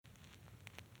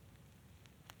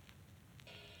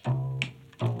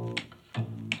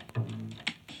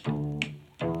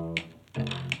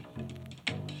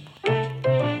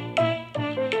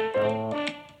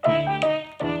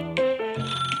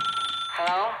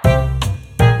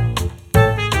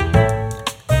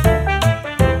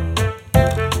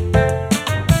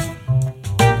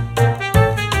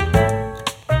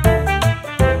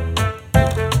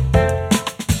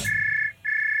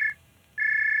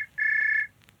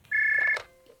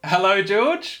Hello,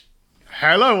 George.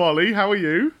 Hello, Ollie. How are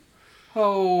you?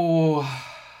 Oh,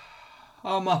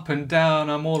 I'm up and down.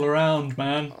 I'm all around,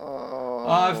 man.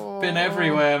 I've been Oh,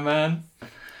 everywhere, man.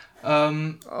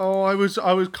 Um, I was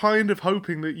kind of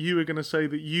hoping that you were going to say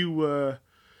that you were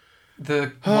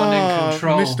the one in Mr.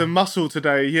 control. Muscle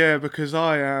today. Yeah, because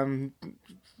I am.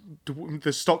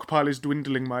 The stockpile is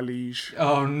dwindling, my liege.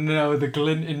 Oh no, the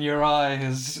glint in your eye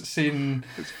has seen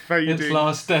It's its fading.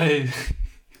 last day.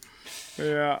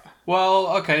 Yeah. Well,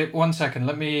 okay, 1 second.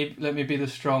 Let me be the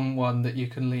strong one that you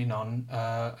can lean on.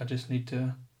 I just need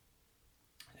to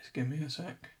just give me a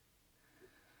sec.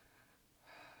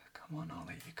 Come on,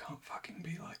 Ollie, you can't fucking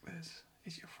be like this.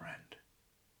 He's your friend.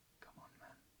 Come on, man.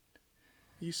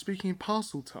 Are you speaking in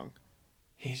parcel tongue?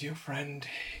 He's your friend.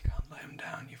 You can't let him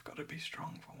down. You've got to be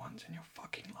strong for once in your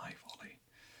fucking life, Ollie.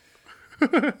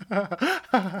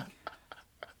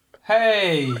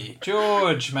 Hey,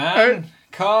 George, Hey, man.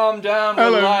 Calm down,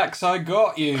 hello. relax. I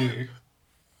got you.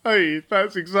 Hey,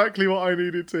 that's exactly what I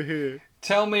needed to hear.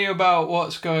 Tell me about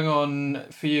what's going on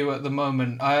for you at the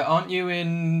moment. Aren't you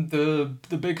in the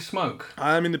big smoke?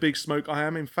 I am in the big smoke. I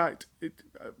am, in fact,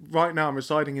 right now I'm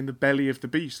residing in the belly of the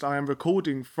beast. I am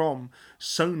recording from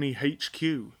Sony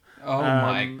HQ. Oh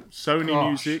my Sony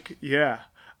gosh. Music, yeah.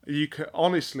 You can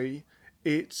honestly,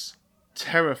 it's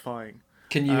terrifying.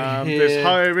 Can you There's hear?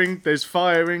 hiring, there's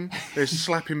firing, there's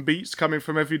slapping beats coming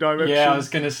from every Yeah, I was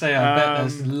direction. gonna say. I bet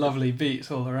there's Um, lovely beats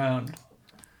all around.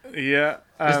 yeah.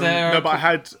 Is there No, but I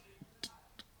had.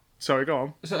 Sorry, go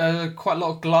on. quite a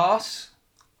lot of glass?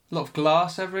 A lot of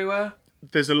glass everywhere.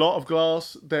 There's a lot of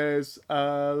glass. There's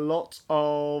a lot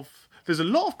of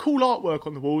cool artwork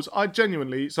on the walls. I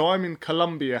genuinely, so I'm in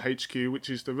Columbia HQ, which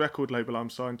is the record label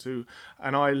I'm signed to,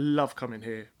 and I love coming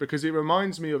here because it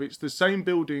reminds me of, it's the same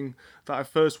building that I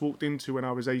first walked into when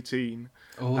I was 18.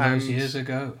 All those And years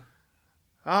ago.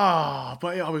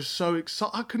 but I was so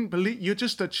excited. I couldn't believe, you're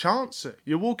just a chancer.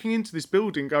 You're walking into this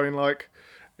building going like,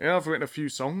 yeah, I've written a few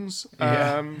songs.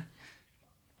 Yeah.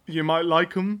 You might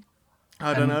like them.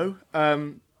 I don't And know.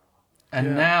 and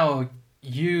Yeah. now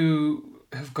you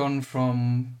have gone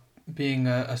from being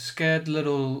a scared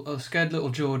little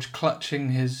George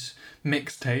clutching his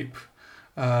mixtape,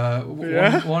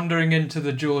 Yeah. wandering into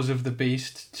the jaws of the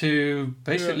beast to Yeah.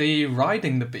 basically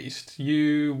riding the beast.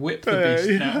 You whip the beast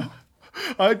Yeah. now.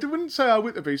 Wouldn't say I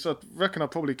whip the beast. I reckon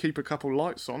I'd probably keep a couple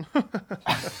lights on.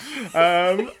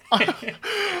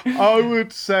 I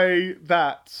would say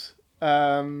that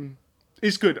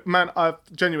it's good, man. I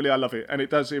love it, and it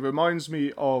does. It reminds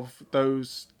me of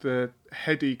the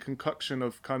heady concoction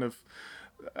of kind of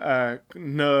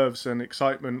nerves and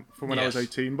excitement from when I was Yes.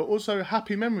 18, but also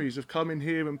happy memories of coming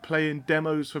here and playing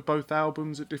demos for both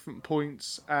albums at different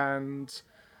points. And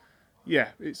yeah,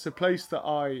 it's a place that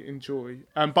I enjoy.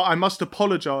 But I must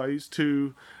apologise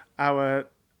to our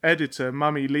editor,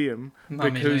 Mummy Liam, Mummy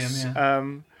Liam, because yeah.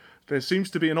 there seems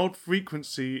to be an odd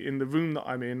frequency in the room that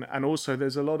I'm in, and also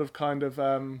there's a lot of kind of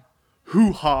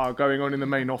hoo-ha going on in the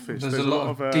main office. There's a There's a lot lot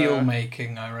of of deal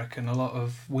making, I reckon. A lot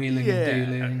of wheeling and yeah,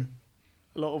 dealing.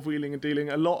 a lot of wheeling and dealing,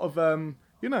 a lot of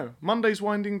Monday's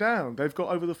winding down. They've got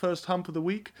over the first hump of the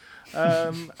week,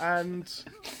 and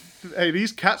hey,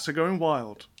 these cats are going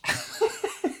wild.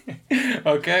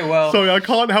 Okay, well, Sorry, I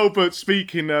can't help but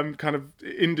speak in kind of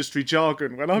industry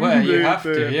jargon when I'm well, in you have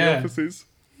to, the yeah. offices.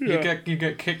 You Yeah.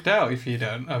 get kicked out if you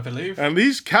don't, I believe. And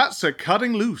these cats are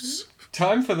cutting loose.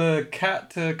 Time for the cat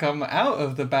to come out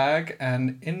of the bag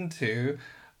and into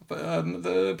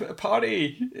the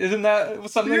party. Isn't that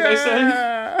something they say?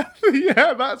 Yeah,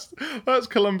 yeah, that's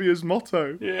Colombia's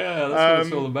motto. Yeah, that's what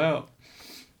it's all Um, about.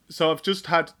 so I've just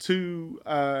had two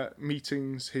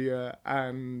meetings here,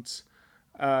 and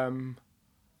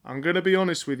I'm gonna be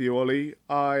honest with you, Ollie.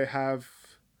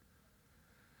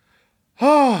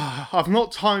 I've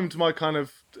not timed my kind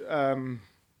of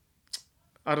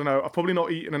I don't know. I've probably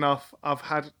not eaten enough. I've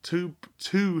had two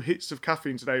hits of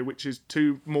caffeine today, which is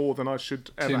two more than I should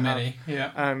Too ever have. many,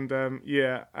 yeah.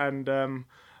 And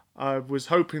I was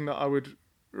hoping that I would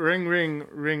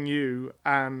ring you,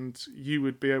 and you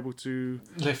would be able to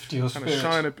Lift your kind of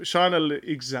spirits.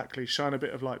 shine a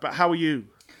bit of light. But how are you?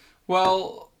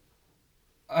 Well,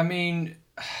 I mean,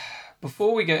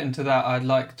 before we get into that, I'd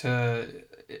like to,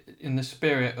 in the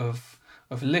spirit of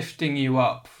lifting you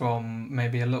up from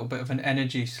maybe a little bit of an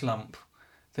energy slump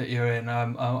that you're in, I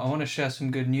want to share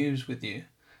some good news with you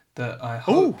that I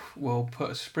hope Oh, will put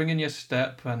a spring in your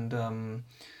step and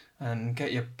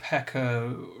get your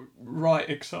pecker right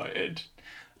excited.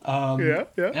 yeah,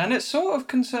 yeah. And it sort of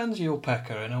concerns your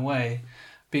pecker in a way,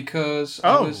 because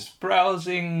I Oh, was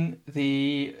browsing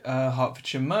the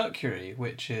Hertfordshire Mercury,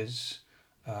 which is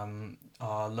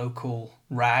our local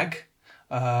rag,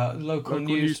 local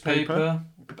newspaper.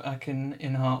 back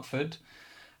in Hartford,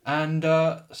 and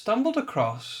stumbled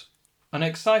across an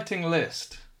exciting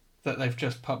list that they've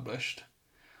just published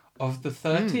of the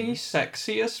 30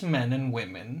 sexiest men and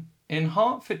women in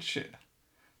Hertfordshire.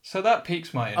 So that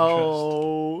piques my interest.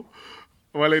 Oh,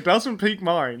 well, it doesn't pique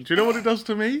mine. Do you know what it does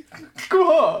to me?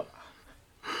 What?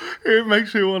 It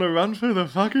makes me want to run through the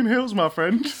fucking hills, my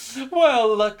friend.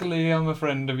 Well, luckily I'm a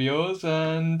friend of yours,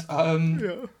 and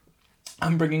Yeah.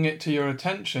 I'm bringing it to your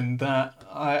attention that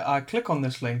I click on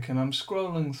this link and I'm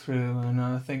scrolling through and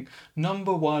I think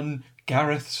number 1,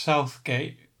 Gareth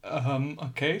Southgate.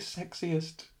 Okay,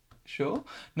 sexiest, sure.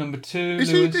 Number 2,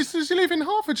 Does he live in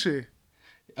Hertfordshire?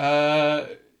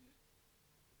 He's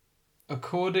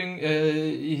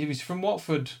from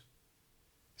Watford.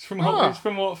 He's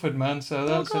from Watford, man. So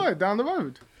that's down the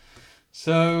road.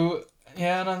 So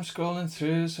yeah, and I'm scrolling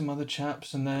through some other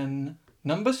chaps, and then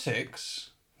number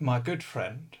 6, my good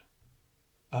friend,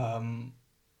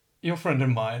 your friend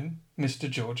and mine, Mr.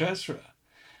 George Ezra,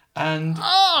 and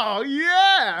oh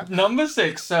yeah, number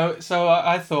 6. So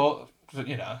I thought,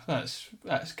 that's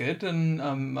good, and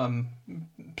I'm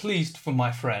pleased for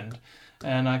my friend,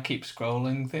 and I keep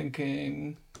scrolling,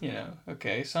 thinking,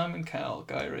 okay, Simon Cowell,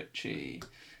 Guy Ritchie,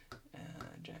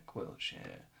 Jack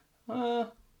Wilshere.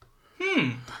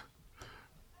 Who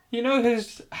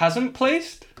hasn't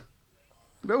placed?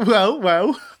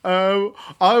 Well,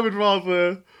 I would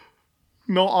rather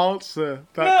not answer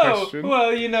that question.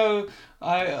 Well,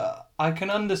 I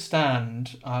can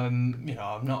understand. I'm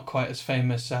not quite as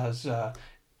famous as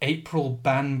April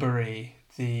Banbury,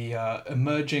 the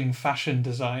emerging fashion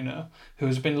designer, who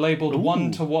has been labelled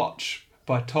one to watch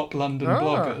by top London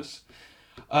bloggers.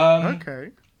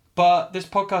 Okay. But this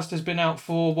podcast has been out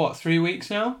for 3 weeks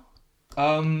now.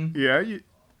 Yeah.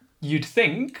 You'd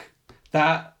think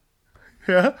that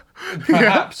Yeah.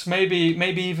 perhaps maybe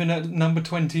even at number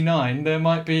 29 there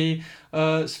might be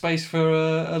space for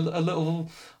a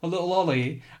little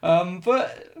Ollie.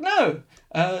 But no.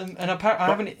 And apparently I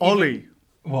haven't. Ollie.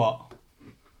 What?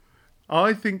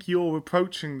 I think you're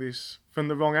approaching this from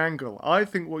the wrong angle. I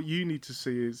think what you need to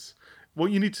say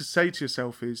to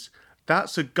yourself is,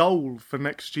 that's a goal for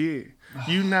next year.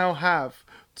 You now have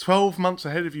 12 months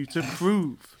ahead of you to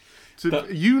prove.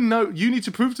 You need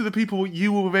to prove to the people what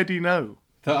you already know.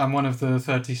 That I'm one of the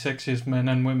 30 sexiest men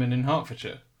and women in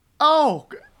Hertfordshire. Oh,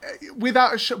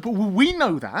 without a but we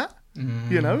know that.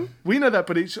 We know that,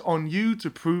 but it's on you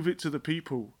to prove it to the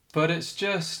people. But it's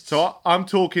just... So I'm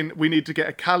talking, we need to get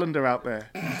a calendar out there.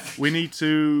 We need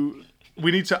to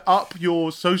up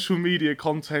your social media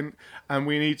content, and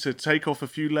we need to take off a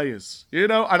few layers.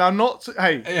 And I'm not...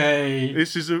 Hey,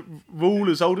 this is a rule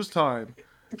as old as time.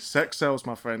 Sex sells,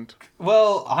 my friend.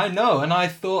 Well, I know, and I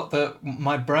thought that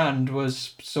my brand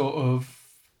was sort of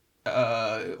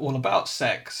all about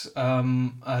sex.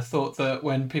 I thought that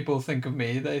when people think of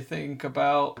me, they think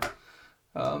about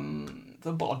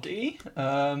the body,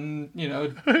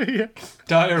 Yeah.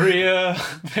 diarrhea,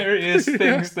 various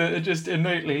things that are just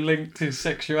innately linked to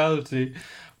sexuality.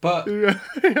 But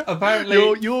apparently...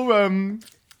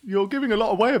 You're giving a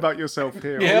lot away about yourself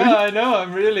here. Yeah, I know.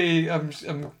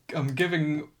 I'm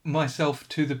giving myself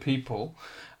to the people.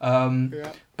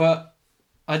 But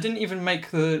I didn't even make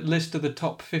the list of the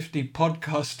top 50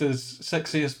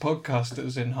 sexiest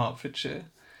podcasters in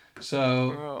Hertfordshire.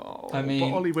 So, But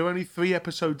Ollie, we're only 3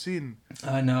 episodes in.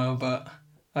 I know, but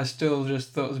I still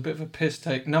just thought it was a bit of a piss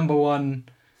take. Number 1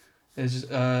 is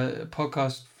a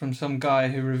podcast from some guy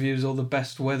who reviews all the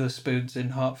best Wetherspoons in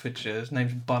Hertfordshire. His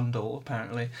name's Bundle,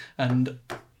 apparently. And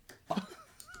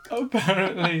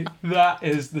apparently that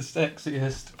is the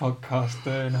sexiest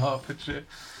podcaster in Hertfordshire.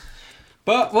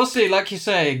 But we'll see, like you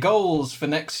say, goals for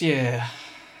next year.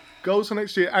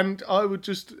 And I would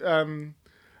just,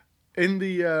 in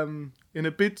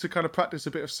a bid to kind of practice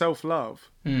a bit of self-love,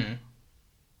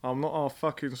 I'm not all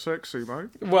fucking sexy,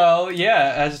 mate. Well,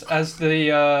 yeah, as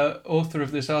the author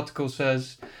of this article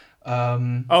says... Oh,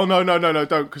 no,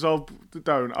 don't, because I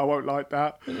won't like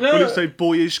that. No. Will it say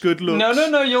boyish good looks?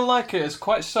 No, you'll like it. It's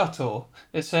quite subtle.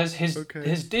 It says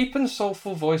his deep and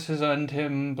soulful voice has earned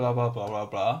him blah, blah, blah, blah,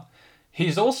 blah.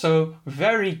 He's also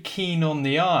very keen on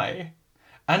the eye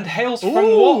and hails from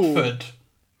Watford.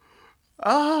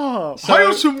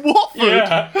 Hails from Watford?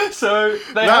 Yeah, so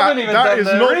they haven't even done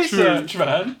their research, true.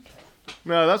 Man.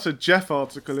 No, that's a Jeff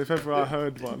article, if ever I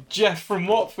heard one. Jeff from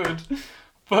Watford.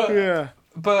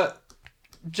 But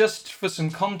just for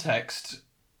some context,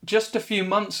 just a few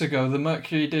months ago, the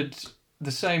Mercury did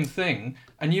the same thing,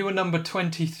 and you were number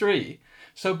 23.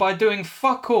 So by doing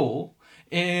fuck all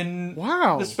In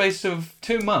Wow. the space of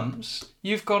 2 months,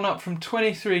 you've gone up from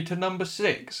 23 to number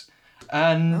 6.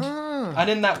 And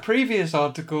in that previous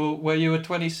article where you were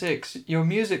 26, your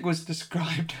music was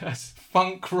described as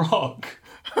funk rock.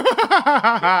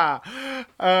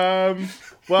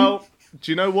 Well,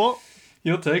 do you know what?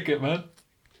 You'll take it, man.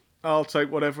 I'll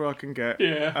take whatever I can get.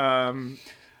 Yeah.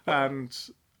 And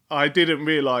I didn't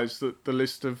realise that the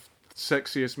list of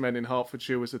sexiest men in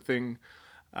Hertfordshire was a thing.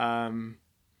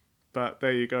 But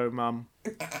there you go, Mum.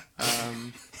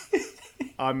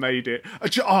 I made it.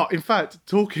 In fact,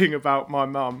 talking about my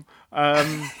mum.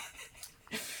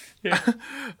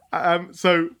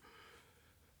 So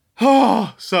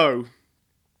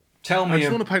Tell me. I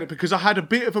just want to paint it because I had a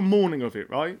bit of a morning of it,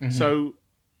 right? Mm-hmm. So,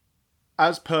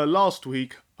 as per last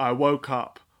week, I woke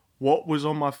up. What was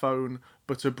on my phone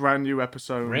but a brand new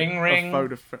episode Ring. of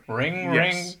Phone a Friend?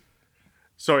 Ring.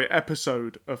 Sorry,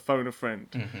 episode of Phone a Friend.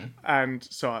 Mm-hmm. And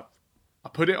so I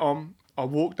put it on. I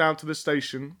walked down to the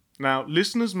station. Now,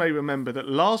 listeners may remember that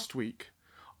last week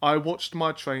I watched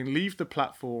my train leave the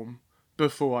platform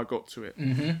before I got to it.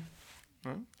 Mm-hmm.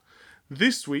 Right?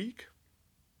 This week,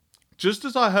 just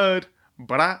as I heard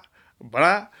bra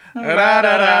bra da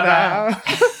da da,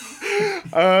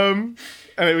 and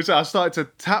I started to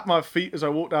tap my feet as I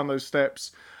walked down those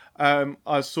steps.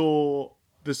 I saw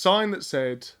the sign that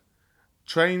said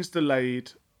trains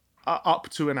delayed up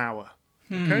to an hour.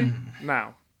 Okay,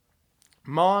 now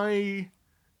my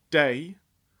day,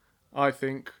 I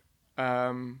think,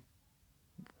 the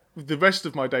rest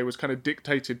of my day was kind of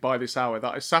dictated by this hour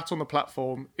that I sat on the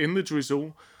platform in the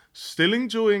drizzle, still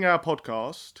enjoying our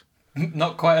podcast.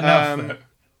 Not quite enough,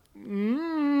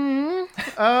 though.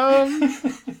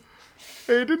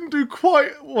 It didn't do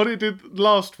quite what it did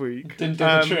last week. Didn't do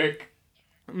the trick.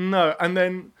 No, and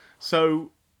then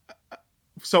so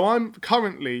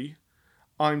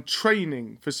I'm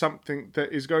training for something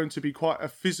that is going to be quite a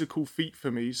physical feat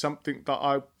for me, something that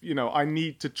I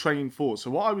need to train for. So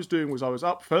what I was doing was I was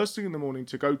up first thing in the morning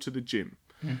to go to the gym.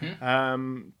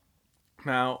 Mm-hmm.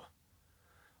 Now,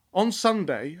 on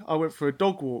Sunday, I went for a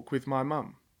dog walk with my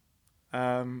mum.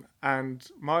 And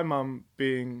my mum,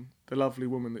 being the lovely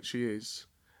woman that she is,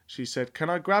 she said, "Can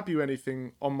I grab you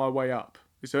anything on my way up?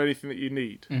 Is there anything that you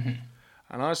need?" Mm-hmm.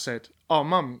 And I said, "Oh,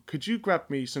 Mum, could you grab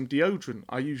me some deodorant?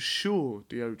 I use Sure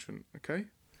deodorant, okay?"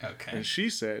 Okay. And she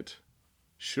said,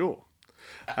 "Sure."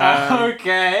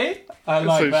 Okay. I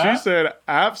like that. So she said,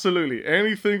 "Absolutely,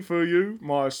 anything for you,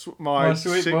 my sweet boy.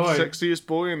 Sexiest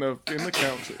boy in the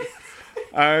county."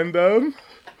 And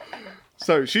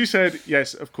so she said,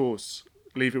 "Yes, of course,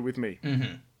 leave it with me."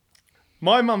 Mm-hmm.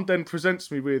 My mum then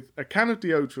presents me with a can of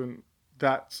deodorant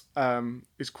that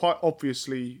is quite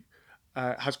obviously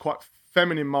has quite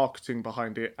feminine marketing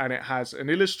behind it, and it has an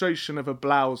illustration of a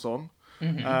blouse on,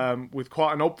 with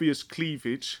quite an obvious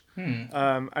cleavage,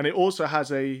 and it also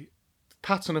has a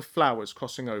pattern of flowers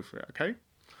crossing over it. Okay,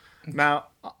 now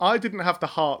I didn't have the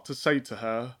heart to say to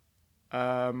her,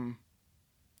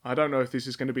 "I don't know if this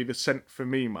is going to be the scent for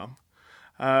me, Mum."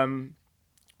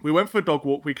 We went for a dog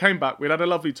walk. We came back. We'd had a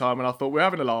lovely time, and I thought we're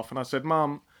having a laugh. And I said,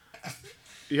 "Mum,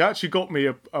 you actually got me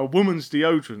a woman's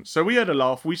deodorant." So we had a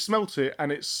laugh. We smelt it,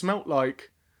 and it smelt like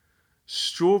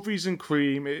strawberries and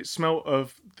cream. It smelt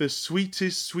of the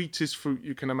sweetest fruit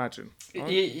you can imagine.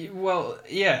 Right? Well,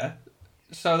 yeah.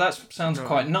 So that sounds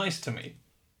quite nice to me.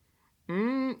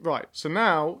 Right. So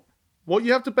now, what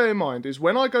you have to bear in mind is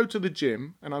when I go to the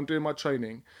gym and I'm doing my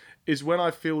training, is when I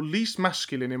feel least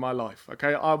masculine in my life.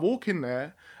 Okay, I walk in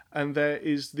there, and there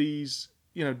is these,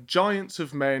 giants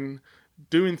of men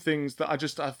doing things that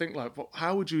I think like, well,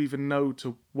 how would you even know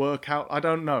to work out? I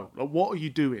don't know. Like, what are you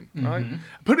doing? Mm-hmm. Right?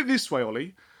 Put it this way,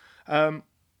 Ollie. The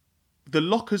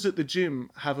lockers at the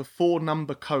gym have a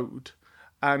 4-number code,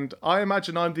 and I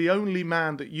imagine I'm the only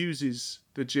man that uses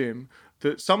the gym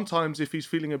that sometimes, if he's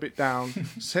feeling a bit down,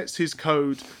 sets his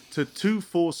code to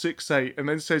 2468 and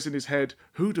then says in his head,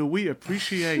 "Who do we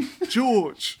appreciate?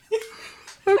 George."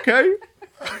 Okay.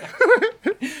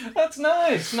 That's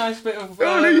nice. Nice bit of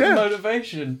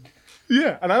motivation.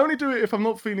 Yeah, and I only do it if I'm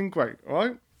not feeling great, all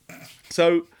right?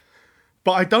 So,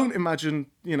 but I don't imagine,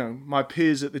 my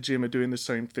peers at the gym are doing the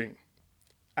same thing.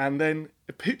 And then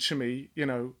picture me,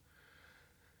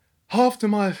 after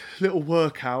my little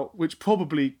workout, which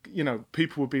probably,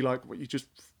 people would be like, "What, you just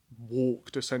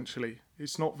walked, essentially."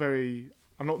 It's not very...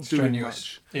 I'm not doing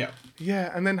much. Yeah.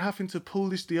 Yeah, and then having to pull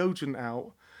this deodorant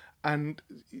out and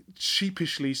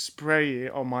sheepishly spray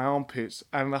it on my armpits,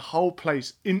 and the whole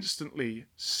place instantly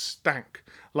stank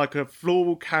like a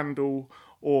floral candle,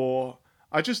 or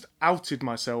I just outed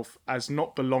myself as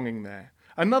not belonging there.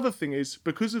 Another thing is,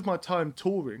 because of my time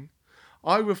touring,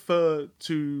 I refer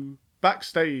to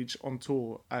backstage on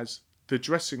tour as the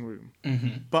dressing room,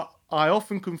 but I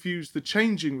often confuse the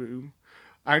changing room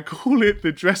and call it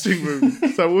the dressing room.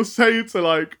 So we'll say to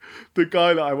like the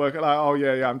guy that I work at, like, oh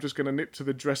yeah, I'm just gonna nip to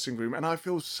the dressing room, and I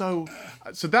feel so.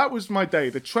 So that was my day.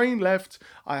 The train left.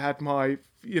 I had my,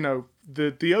 the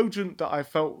deodorant that I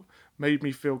felt made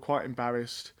me feel quite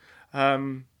embarrassed.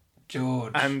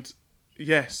 George. And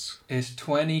yes, it's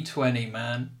 2020,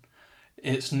 man.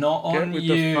 It's not get on with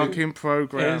you. the fucking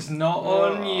program. It's not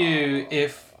on you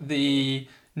if the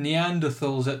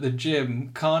Neanderthals at the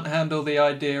gym can't handle the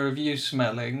idea of you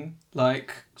smelling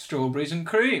like strawberries and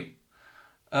cream.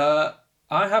 I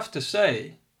have to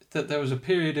say that there was a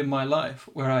period in my life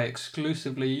where I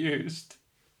exclusively used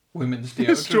women's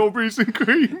deodorant. Strawberries and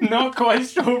cream. Not quite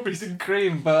strawberries and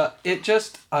cream, but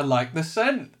I like the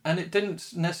scent, and it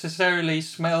didn't necessarily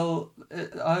smell.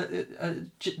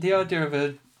 The idea of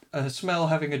a smell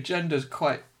having a gender is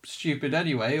quite stupid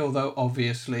anyway, although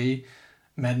obviously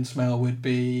men's smell would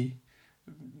be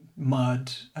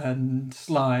mud and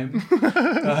slime.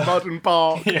 Mud and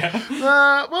bark. Yeah.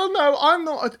 Well, no, I'm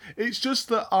not. It's just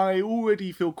that I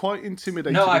already feel quite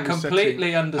intimidated. No, I in this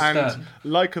completely setting, understand. And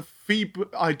like a feeble,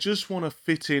 I just want to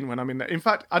fit in when I'm in there. In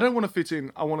fact, I don't want to fit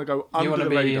in. I want to go under you want the to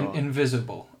be radar.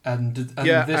 Invisible, and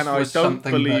yeah, this and I was don't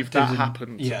something believe that didn't-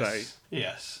 happened today.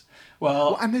 Yes.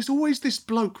 Well, And there's always this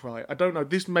bloke, right? I don't know.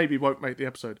 This maybe won't make the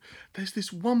episode. There's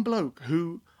this one bloke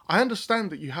who I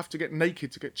understand that you have to get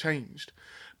naked to get changed,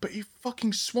 but he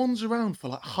fucking swans around for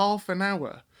like half an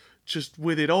hour just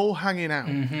with it all hanging out.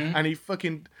 And he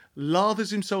fucking lathers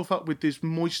himself up with this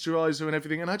moisturizer and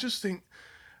everything. And I just think,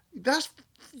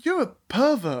 you're a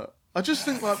pervert. I just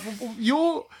think like,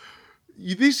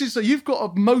 you've got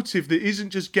a motive that isn't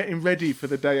just getting ready for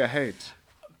the day ahead.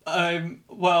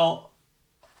 well,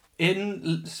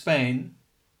 in Spain,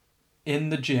 in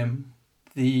the gym,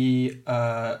 the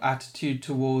attitude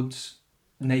towards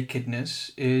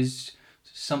nakedness is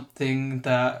something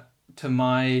that, to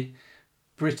my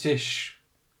British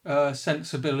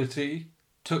sensibility,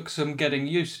 took some getting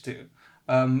used to.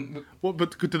 What?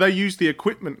 But do they use the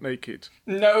equipment naked?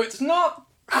 No, it's not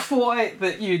quite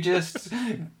that you just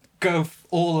go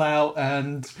all out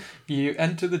and you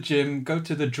enter the gym, go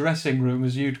to the dressing room,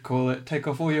 as you'd call it, take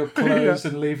off all your clothes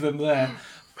and leave them there.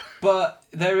 But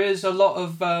there is a lot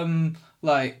of, the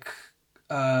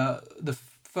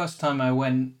first time I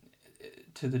went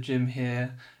to the gym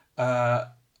here,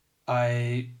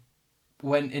 I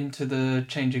went into the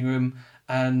changing room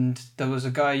and there was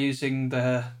a guy using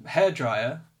the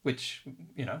hairdryer, which,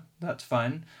 that's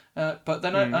fine. But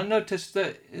then I noticed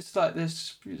that it's like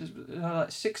this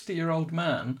 60-year-old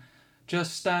man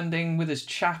just standing with his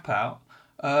chap out,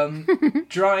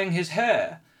 drying his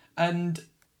hair. And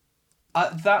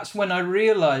that's when I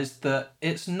realised that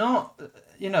it's not,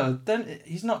 then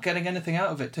he's not getting anything out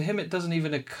of it. To him, it doesn't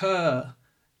even occur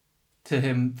to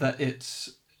him that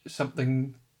it's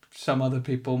something some other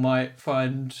people might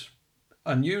find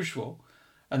unusual.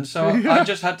 And so I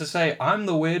just had to say, I'm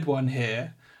the weird one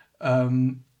here.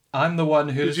 I'm the one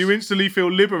who's... Did you instantly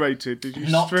feel liberated? Did you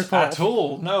strip off? Not at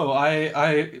all. No,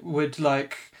 I would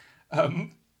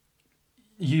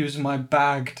use my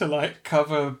bag to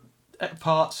cover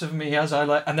parts of me as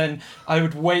I and then I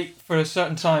would wait for a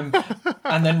certain time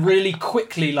and then really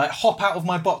quickly hop out of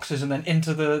my boxes and then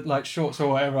into the shorts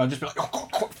or whatever. I'd just be like, oh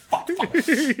God, fuck.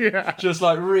 Yeah. Just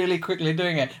really quickly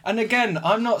doing it. And again,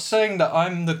 I'm not saying that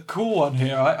I'm the cool one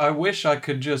here. I wish I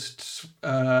could just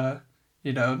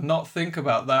not think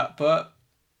about that, but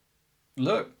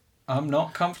look, I'm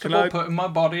not comfortable putting my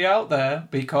body out there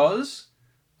because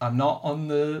I'm not on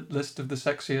the list of the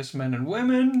sexiest men and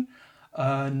women,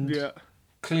 and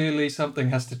clearly something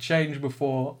has to change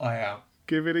before I am.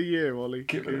 Give it a year, Ollie.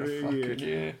 Give it a fucking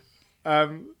year.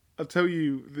 I'll tell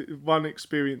you, one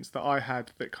experience that I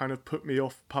had that kind of put me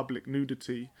off public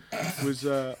nudity was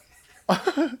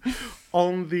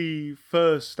on the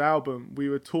first album we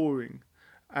were touring.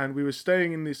 And we were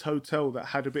staying in this hotel that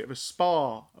had a bit of a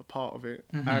spa, a part of it.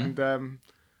 And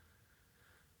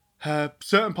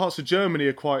certain parts of Germany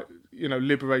are quite,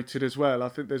 liberated as well. I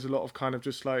think there's a lot of kind of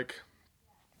just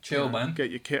chill, man.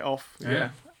 Get your kit off. Yeah.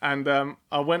 And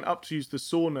I went up to use the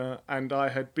sauna, and I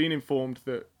had been informed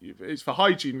that it's for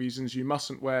hygiene reasons you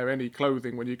mustn't wear any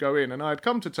clothing when you go in. And I had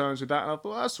come to terms with that, and I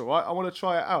thought, that's all right, I want to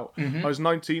try it out. I was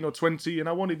 19 or 20, and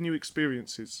I wanted new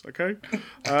experiences, okay?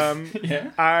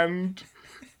 And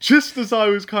just as I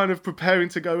was kind of preparing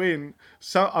to go in,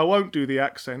 so I won't do the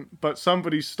accent, but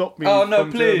somebody stopped me from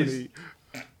Germany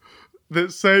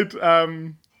that said,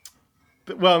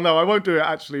 well, no, I won't do it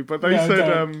actually, but they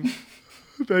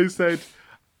they said,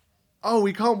 oh,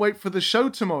 we can't wait for the show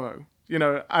tomorrow. They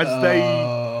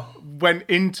went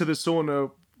into the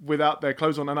sauna without their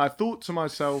clothes on, and I thought to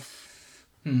myself,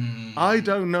 I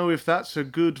don't know if that's a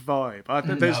good vibe. I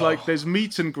think there's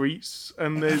meet and greets,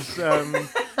 and there's you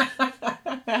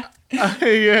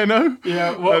know,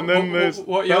 and then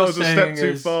what that you're was a saying step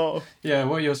too is, far. yeah,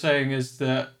 what you're saying is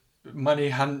that money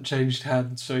hadn't changed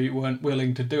hands, so you weren't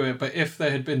willing to do it. But if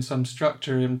there had been some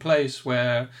structure in place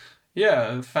where,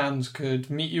 fans could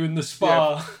meet you in the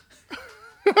spa.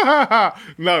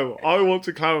 No, I want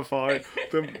to clarify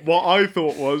that what I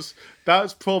thought was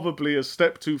that's probably a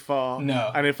step too far.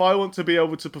 No. And if I want to be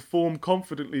able to perform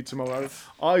confidently tomorrow,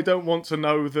 I don't want to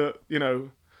know that, you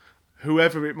know,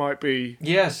 whoever it might be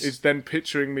is then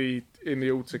picturing me in the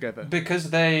all together.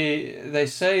 Because they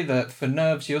say that for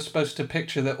nerves you're supposed to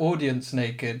picture the audience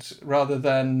naked rather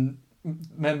than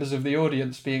members of the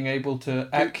audience being able to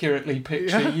accurately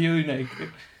picture you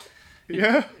naked.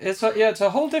 Yeah. It's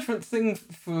a whole different thing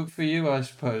for you, I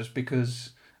suppose,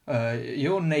 because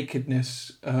your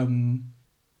nakedness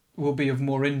will be of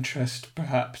more interest,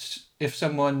 perhaps, if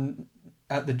someone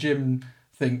at the gym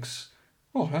thinks,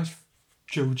 oh, that's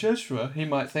George Ezra. He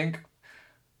might think,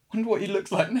 wonder what he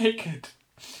looks like naked.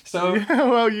 So yeah,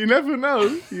 well, you never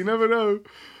know. You never know.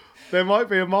 There might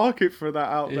be a market for that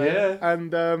out there. Yeah.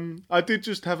 And I did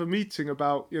just have a meeting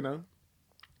about, you know,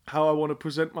 how I want to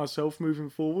present myself moving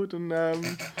forward, and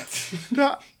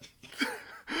that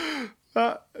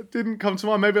didn't come to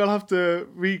mind. Maybe I'll have to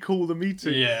recall the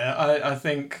meeting. Yeah, I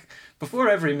think before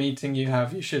every meeting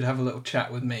you should have a little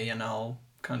chat with me, and I'll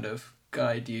kind of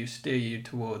guide you, steer you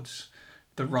towards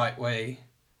the right way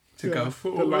to go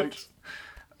forward.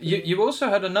 You also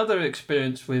had another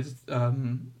experience with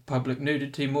public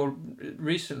nudity more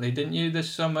recently, didn't you? This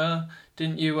summer,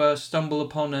 didn't you stumble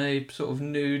upon a sort of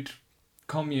nude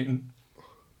commune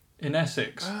in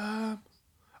Essex? Oh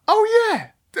yeah,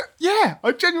 yeah.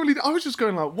 I was just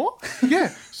going like, what? Yeah.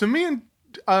 So me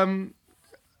and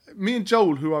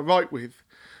Joel, who I write with,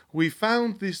 we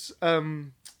found this.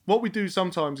 What we do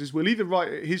sometimes is we'll either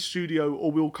write at his studio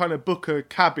or we'll kind of book a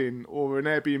cabin or an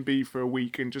Airbnb for a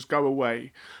week and just go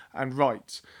away and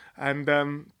write.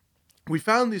 And we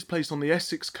found this place on the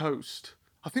Essex coast.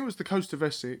 I think it was the coast of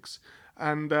Essex.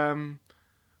 And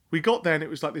we got there and it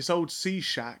was like this old sea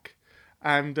shack.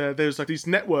 And there was like this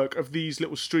network of these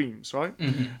little streams, right?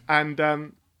 Mm-hmm.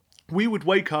 And we would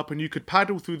wake up and you could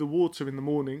paddle through the water in the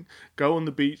morning, go on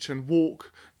the beach and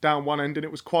walk down one end, and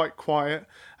it was quite quiet.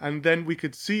 And then we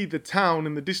could see the town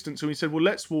in the distance, and we said, well,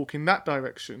 let's walk in that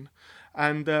direction.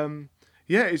 And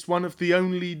it's one of the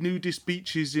only nudist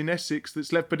beaches in Essex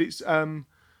that's left, but it's I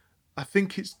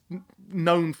think it's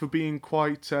known for being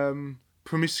quite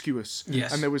promiscuous.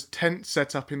 Yes. And there was tents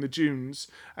set up in the dunes,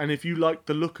 and if you liked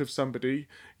the look of somebody,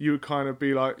 you would kind of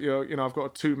be like, you know, I've got a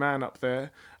 2-man up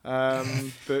there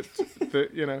that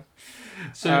you know.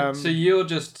 So you're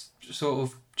just sort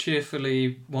of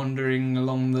cheerfully wandering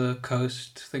along the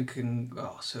coast, thinking,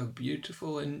 oh, so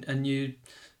beautiful, and you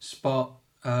spot,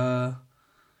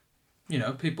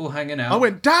 people hanging out. I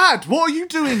went, Dad, what are you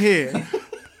doing here?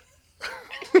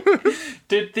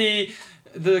 Did the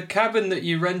cabin that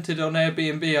you rented on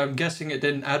Airbnb, I'm guessing it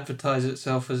didn't advertise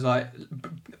itself as like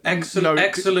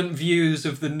excellent views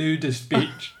of the nudist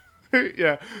beach.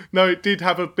 Yeah. No, it did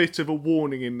have a bit of a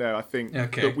warning in there, I think,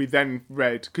 that we then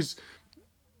read, because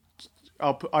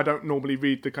I don't normally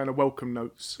read the kind of welcome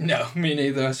notes. No, me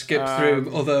neither. I skipped through,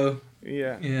 although...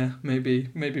 Yeah,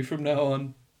 maybe from now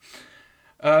on.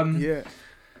 Yeah.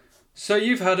 So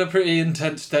you've had a pretty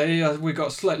intense day. We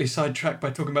got slightly sidetracked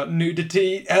by talking about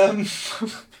nudity.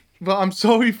 But I'm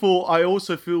sorry I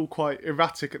also feel quite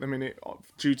erratic at the minute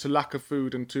due to lack of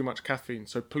food and too much caffeine.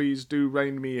 So please do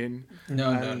rein me in.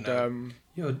 No.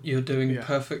 You're doing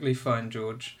perfectly fine,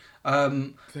 George.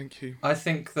 Thank you. I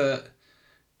think that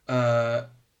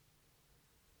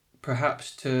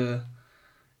perhaps to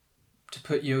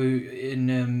put you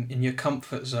in your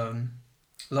comfort zone.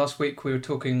 Last week we were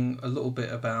talking a little bit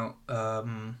about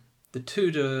the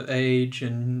Tudor age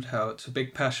and how it's a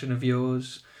big passion of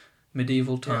yours,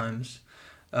 medieval times.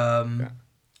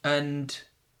 And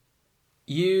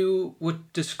you were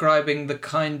describing the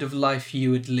kind of life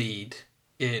you would lead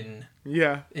in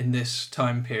this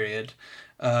time period.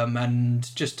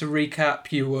 And just to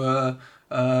recap, you were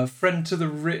friend to the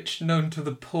rich, known to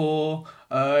the poor.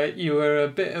 You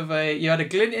were you had a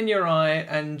glint in your eye,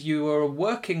 and you were a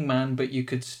working man, but you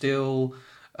could still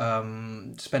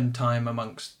spend time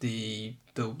amongst the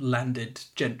landed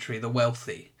gentry, the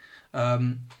wealthy.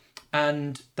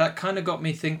 And that kind of got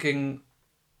me thinking,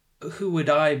 who would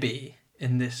I be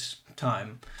in this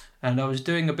time? And I was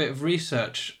doing a bit of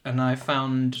research, and I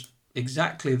found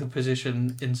exactly the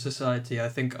position in society I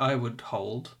think I would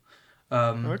hold.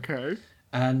 Okay.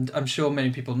 And I'm sure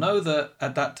many people know that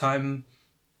at that time,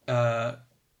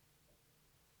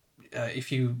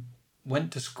 if you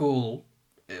went to school,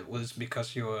 it was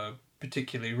because you were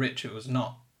particularly rich. It was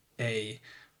not a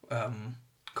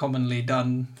commonly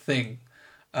done thing.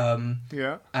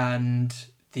 Yeah. And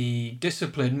the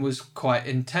discipline was quite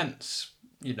intense,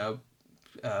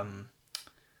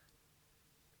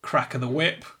 crack of the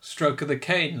whip, stroke of the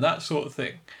cane, that sort of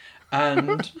thing.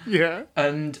 And Yeah.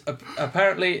 and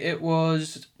apparently it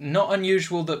was not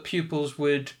unusual that pupils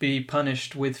would be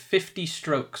punished with 50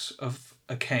 strokes of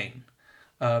a cane.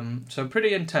 So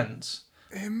pretty intense.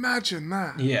 Imagine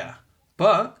that. Yeah.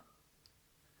 But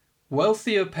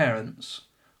wealthier parents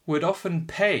would often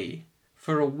pay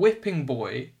for a whipping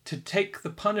boy to take the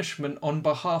punishment on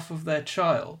behalf of their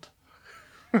child.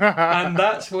 And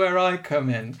that's where I come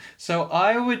in. So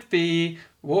I would be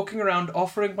walking around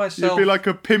offering myself... You'd be like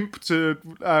a pimp to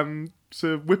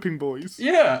whipping boys.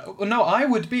 Yeah. No, I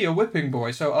would be a whipping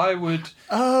boy, so I would...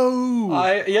 Oh!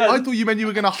 I thought you meant you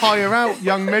were going to hire out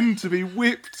young men to be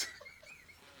whipped.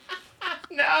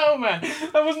 No, man.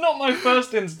 That was not my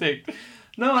first instinct.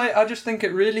 No, I just think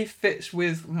it really fits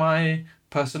with my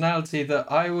personality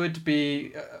that I would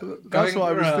be That's going what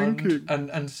I was around thinking.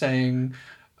 and saying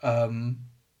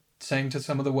to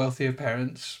some of the wealthier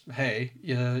parents, hey,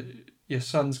 your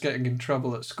son's getting in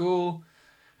trouble at school,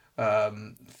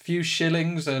 few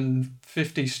shillings and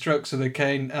 50 strokes of the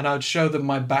cane, and I'd show them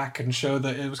my back and show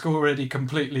that it was already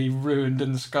completely ruined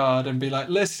and scarred and be like,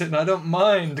 listen, I don't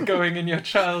mind going in your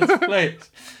child's place.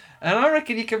 And I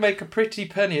reckon you can make a pretty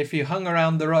penny if you hung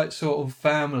around the right sort of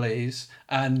families,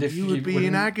 and if You would be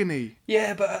in agony.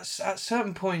 Yeah, but at a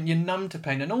certain point you're numb to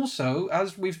pain. And also,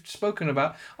 as we've spoken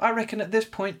about, I reckon at this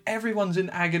point everyone's in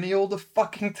agony all the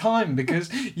fucking time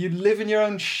because you live in your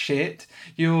own shit,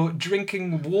 you're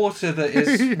drinking water that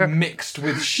is mixed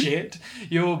with shit,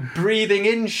 you're breathing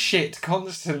in shit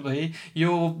constantly,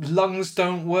 your lungs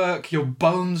don't work, your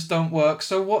bones don't work,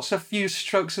 so what's a few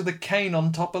strokes of the cane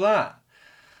on top of that?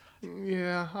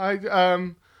 Yeah,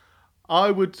 I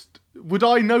would. Would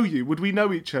I know you? Would we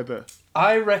know each other?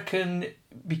 I reckon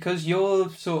because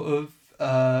you're sort of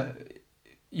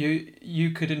you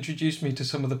could introduce me to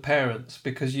some of the parents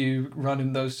because you run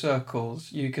in those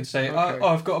circles. You could say, Okay. "Oh,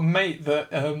 I've got a mate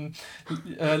that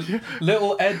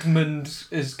little Edmund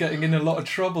is getting in a lot of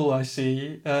trouble. I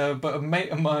see, but a mate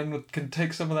of mine can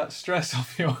take some of that stress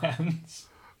off your hands."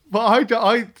 But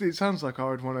it sounds like I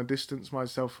would want to distance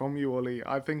myself from you, Ollie.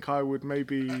 I think I would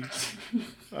maybe,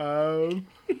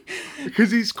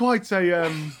 because he's quite a.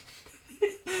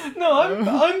 No,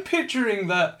 I'm picturing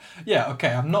that. Yeah,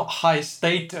 okay, I'm not high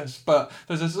status, but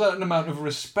there's a certain amount of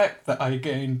respect that I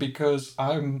gain because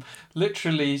I'm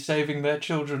literally saving their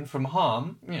children from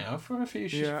harm. For a few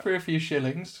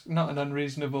shillings, not an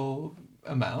unreasonable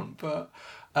amount, but.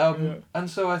 And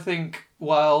so I think,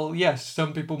 while, yes,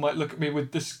 some people might look at me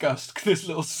with disgust, this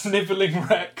little snivelling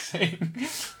wreck saying,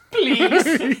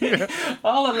 please,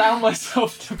 I'll allow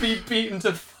myself to be beaten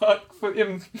to fuck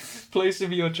in place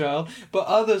of your child. But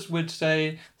others would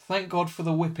say, thank God for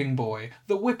the whipping boy.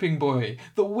 The whipping boy.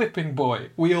 The whipping boy.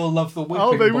 We all love the whipping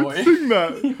boy. Oh, they would sing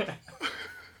that? Yeah.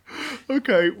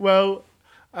 Okay, well...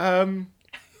 well,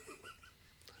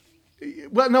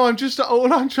 no,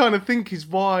 all I'm trying to think is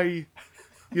why...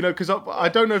 because I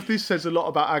don't know if this says a lot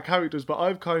about our characters, but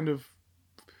I've kind of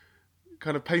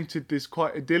painted this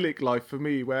quite idyllic life for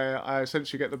me, where I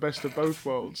essentially get the best of both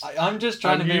worlds. I'm just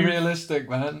trying to be realistic,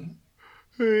 man.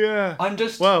 Yeah.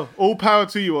 Well, all power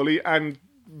to you, Ollie, and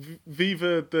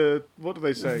viva the... What do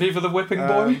they say? Viva the whipping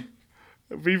boy?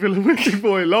 Viva the whipping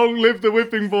boy. Long live the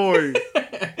whipping boy.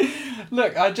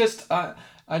 Look, I just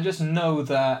know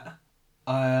that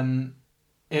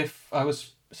if I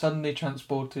was suddenly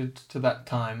transported to that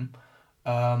time,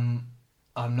 I'm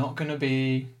not going to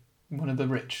be one of the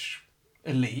rich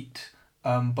elite,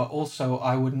 but also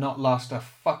I would not last a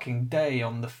fucking day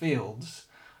on the fields.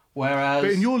 Whereas...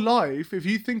 But in your life, if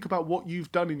you think about what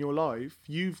you've done in your life,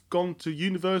 you've gone to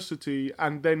university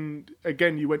and then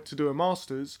again you went to do a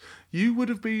master's, you would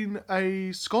have been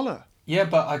a scholar. Yeah,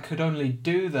 but I could only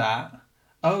do that.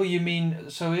 Oh, you mean,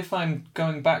 so if I'm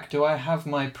going back, do I have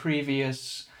my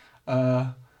previous...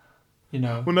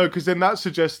 Well, no, because then that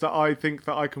suggests that I think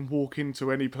that I can walk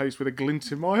into any place with a glint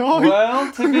in my eye.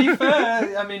 Well, to be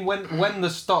fair, I mean, when the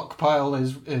stockpile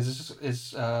is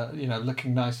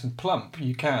looking nice and plump,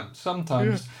 you can.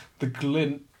 Sometimes the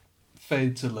glint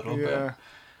fades a little bit.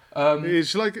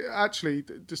 It's like, actually,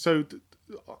 so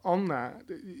on that,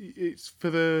 it's for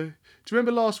the. Do you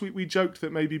remember last week we joked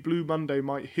that maybe Blue Monday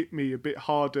might hit me a bit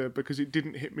harder because it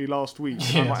didn't hit me last week?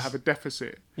 Yes. I might have a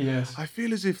deficit. Yes. I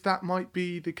feel as if that might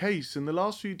be the case. In the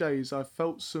last few days, I've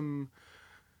felt some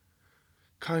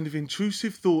kind of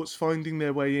intrusive thoughts finding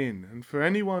their way in. And for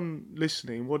anyone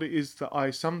listening, what it is that I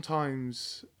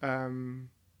sometimes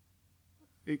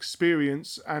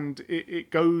experience, and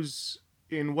it goes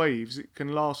in waves. It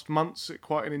can last months at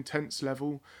quite an intense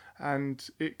level, and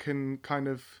it can kind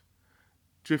of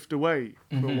drift away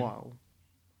for a while.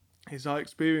 Is I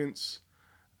experience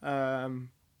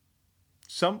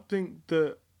something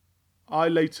that I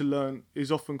later learned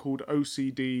is often called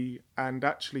OCD, and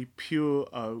actually pure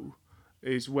O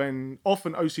is when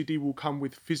often OCD will come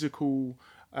with physical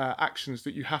actions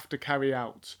that you have to carry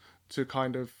out to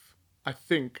kind of, I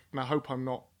think, and I hope I'm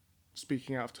not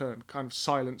speaking out of turn, kind of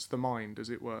silence the mind, as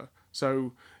it were.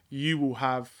 So you will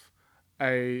have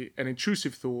an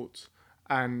intrusive thought,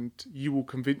 and you will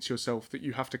convince yourself that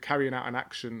you have to carry out an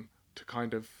action to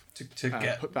kind of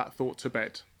put that thought to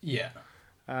bed. Yeah.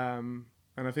 And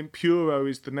I think Puro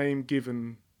is the name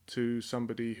given to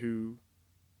somebody who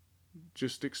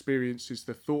just experiences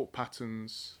the thought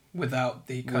patterns without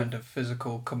the kind of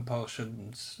physical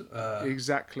compulsions.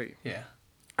 Exactly. Yeah.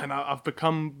 And I've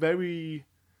become very...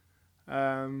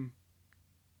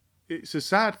 it's a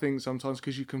sad thing sometimes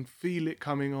because you can feel it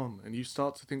coming on, and you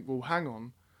start to think, well, hang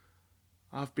on,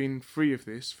 I've been free of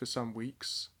this for some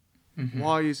weeks.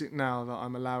 Why is it now that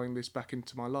I'm allowing this back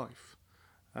into my life?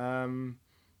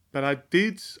 But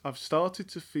I've started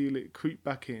to feel it creep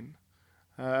back in.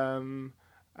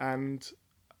 And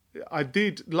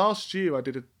last year I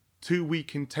did a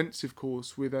 2-week intensive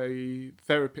course with a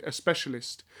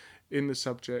specialist in the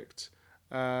subject.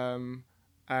 And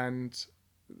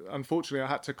unfortunately I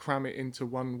had to cram it into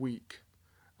 1 week.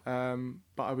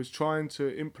 But I was trying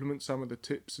to implement some of the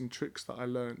tips and tricks that I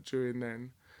learned during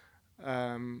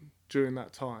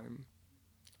that time.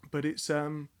 But it's,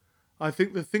 I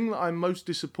think the thing that I'm most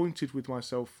disappointed with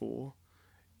myself for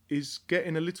is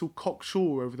getting a little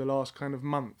cocksure over the last kind of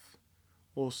month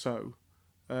or so.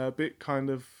 A bit kind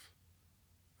of...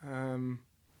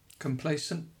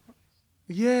 complacent?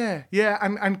 Yeah,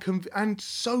 and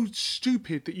so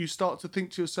stupid that you start to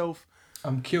think to yourself,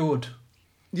 I'm cured.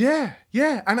 Yeah,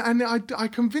 and I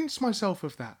convinced myself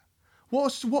of that.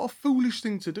 What a foolish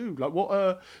thing to do. Like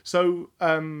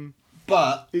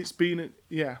but it's been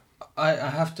I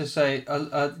have to say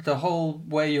the whole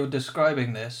way you're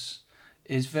describing this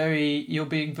is you're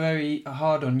being very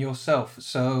hard on yourself.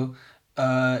 So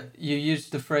you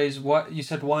used the phrase, you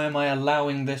said, why am I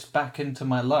allowing this back into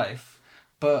my life?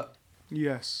 But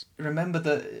yes, remember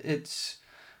that it's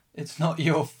not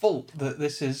your fault that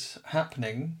this is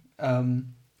happening.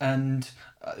 And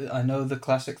I know the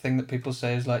classic thing that people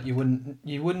say is like, you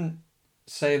wouldn't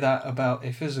say that about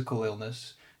a physical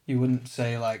illness. You wouldn't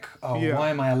say like, why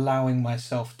am I allowing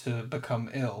myself to become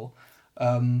ill?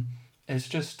 It's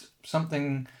just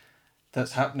something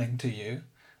that's happening to you.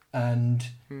 And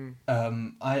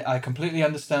I completely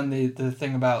understand the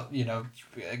thing about,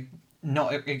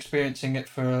 not experiencing it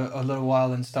for a little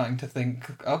while and starting to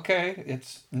think, okay,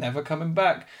 it's never coming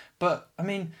back. But I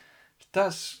mean,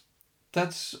 that's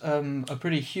a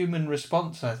pretty human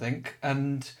response, I think.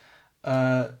 And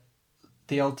the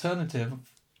alternative,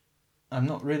 I'm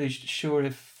not really sure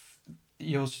if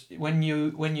when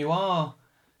you are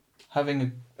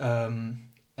having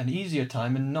an easier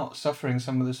time and not suffering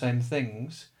some of the same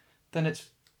things, then it's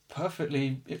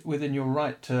perfectly within your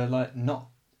right to like not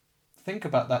think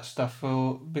about that stuff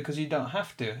because you don't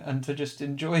have to, and to just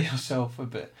enjoy yourself a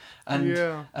bit.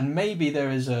 And maybe there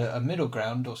is a middle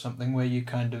ground or something where you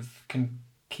kind of can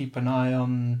keep an eye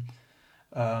on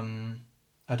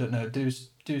I don't know,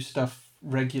 do stuff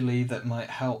regularly that might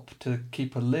help to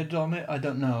keep a lid on it. I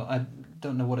don't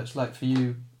know what it's like for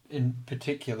you in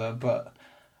particular, but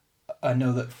I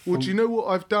know that well, do you know what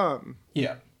I've done?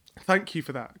 Yeah, thank you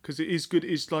for that, because it is good.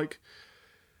 It's like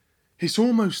it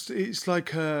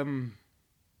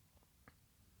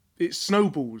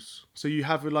snowballs. So you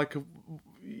have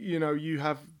you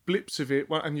have blips of it,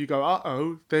 and you go,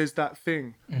 uh-oh, there's that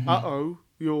thing. Uh-oh,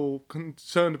 you're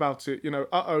concerned about it.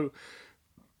 Uh-oh,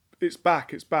 it's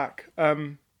back. But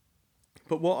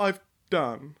what I've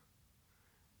done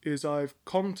is I've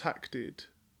contacted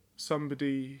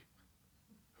somebody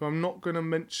who I'm not going to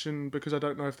mention because I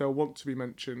don't know if they'll want to be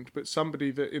mentioned, but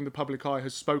somebody that in the public eye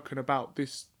has spoken about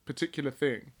this particular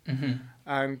thing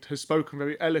and has spoken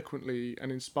very eloquently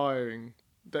and inspiring.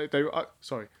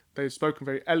 They've spoken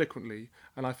very eloquently,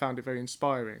 and I found it very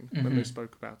inspiring when they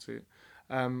spoke about it.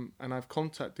 And I've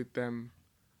contacted them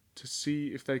to see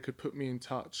if they could put me in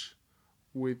touch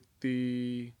with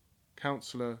the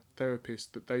counsellor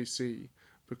therapist that they see,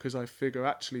 because I figure,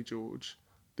 actually, George,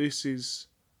 this is,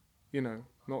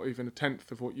 not even a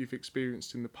tenth of what you've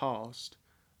experienced in the past.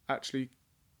 Actually,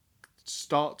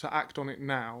 start to act on it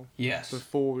now. Yes.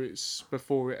 Before it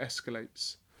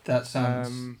escalates. That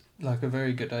sounds like a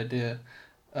very good idea.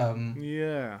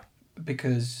 Yeah.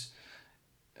 Because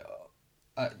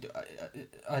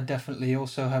I definitely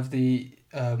also have the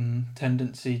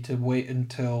tendency to wait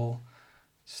until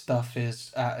stuff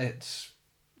is at its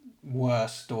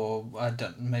worst, or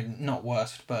maybe not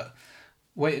worst, but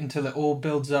wait until it all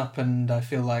builds up and I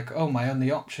feel like, oh, my only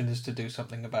option is to do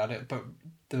something about it. But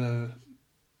the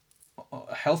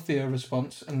healthier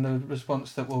response, and the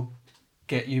response that will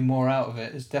get you more out of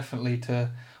it, is definitely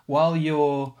to, while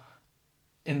you're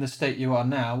in the state you are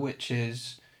now, which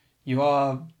is you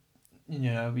are,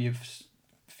 you're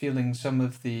feeling some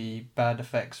of the bad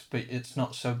effects, but it's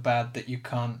not so bad that you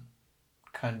can't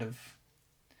kind of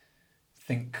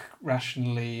think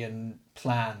rationally and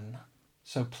plan.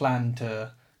 So plan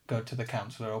to go to the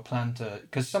counsellor, or plan to,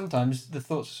 because sometimes the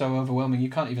thoughts are so overwhelming you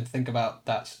can't even think about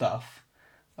that stuff.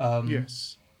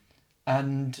 Yes.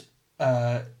 And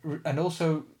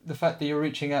also the fact that you're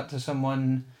reaching out to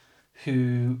someone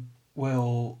who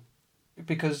will,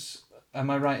 because am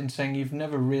I right in saying you've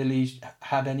never really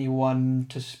had anyone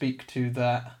to speak to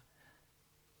that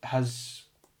has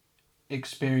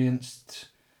experienced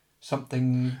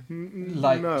something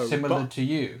similar to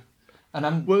you?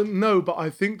 And no, but I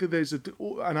think that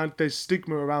there's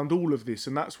stigma around all of this,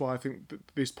 and that's why I think that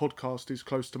this podcast is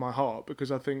close to my heart,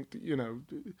 because I think that,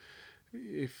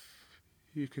 if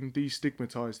you can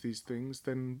destigmatize these things,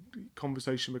 then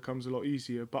conversation becomes a lot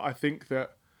easier. But I think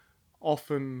that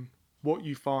often what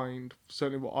you find,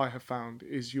 certainly what I have found,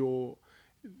 is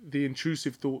the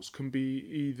intrusive thoughts can be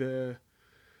either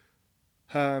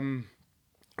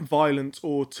violent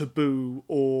or taboo,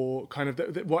 or kind of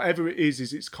whatever it is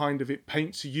it's kind of, it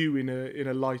paints you in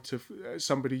a light of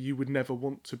somebody you would never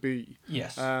want to be.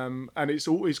 Yes. And it's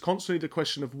always constantly the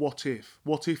question of what if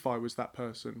I was that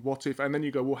person, what if, and then you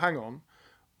go, well, hang on,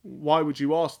 why would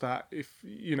you ask that if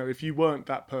you weren't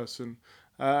that person?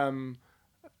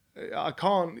 I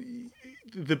can't.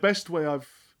 The best way I've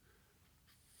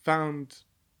found,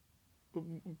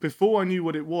 before I knew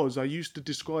what it was, I used to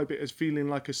describe it as feeling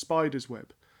like a spider's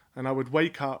web. And I would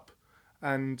wake up,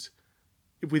 and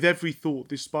with every thought,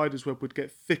 this spider's web would get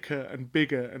thicker and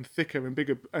bigger and thicker and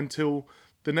bigger, until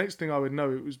the next thing I would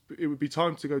know, it would be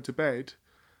time to go to bed.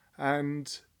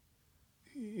 And,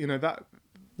 that...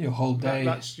 Your whole day.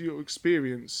 That's your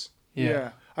experience.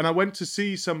 Yeah. And I went to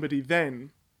see somebody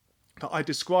then that I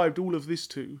described all of this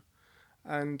to,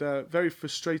 and very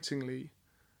frustratingly,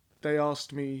 they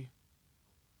asked me,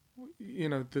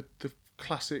 the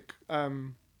classic...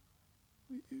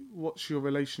 what's your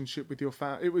relationship with your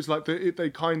family? It was like they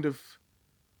kind of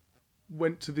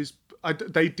went to this.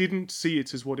 They didn't see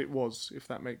it as what it was, if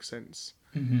that makes sense.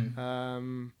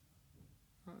 Mm-hmm.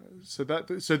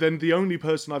 So then the only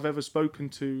person I've ever spoken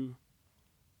to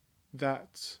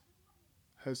that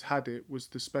has had it was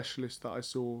the specialist that I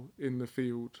saw in the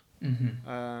field.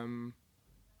 Mm-hmm.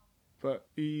 But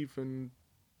even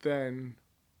then,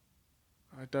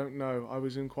 I don't know. I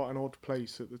was in quite an odd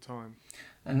place at the time.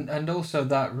 And also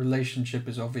that relationship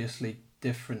is obviously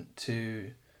different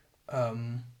to,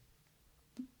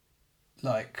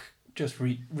 like just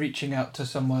reaching out to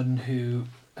someone who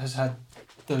has had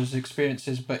those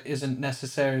experiences, but isn't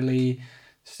necessarily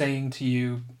saying to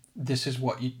you, "This is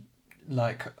what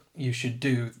you should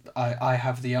do. I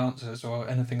have the answers," or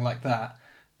anything like that.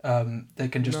 They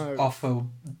can just offer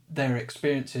their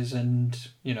experiences, and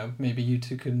maybe you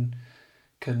two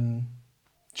can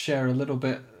share a little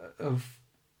bit of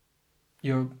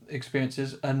your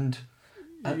experiences, and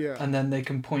then they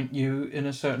can point you in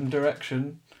a certain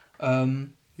direction.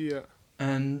 And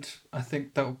I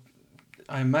think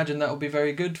I imagine that will be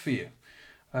very good for you.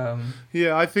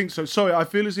 Yeah, I think so. Sorry, I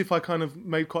feel as if I kind of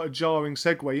made quite a jarring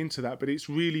segue into that, but it's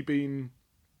really been...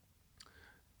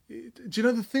 Do you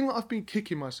know, the thing that I've been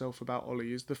kicking myself about,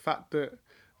 Ollie, is the fact that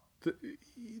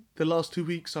the last 2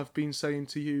 weeks I've been saying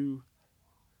to you,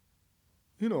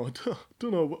 I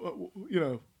don't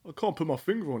know, I can't put my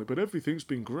finger on it, but everything's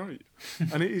been great.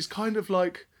 And it is kind of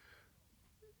like,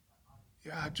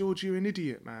 yeah, George, you're an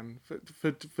idiot, man,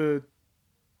 for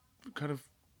kind of,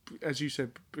 as you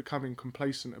said, becoming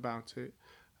complacent about it.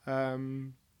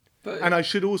 And I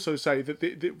should also say that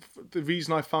the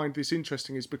reason I find this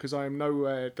interesting is because I am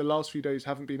nowhere, the last few days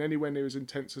haven't been anywhere near as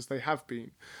intense as they have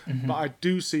been. Mm-hmm. But I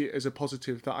do see it as a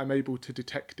positive that I'm able to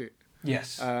detect it.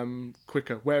 Yes.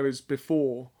 Quicker. Whereas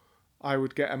before, I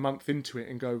would get a month into it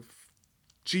and go,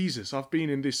 Jesus, I've been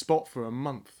in this spot for a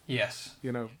month. Yes.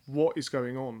 You know, what is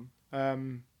going on?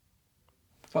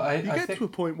 But I You get think to a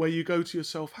point where you go to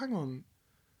yourself, hang on.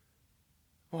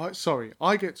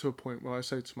 I get to a point where I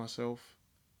say to myself,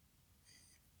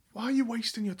 why are you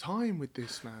wasting your time with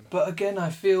this, man? But again, I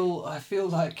feel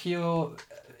like you're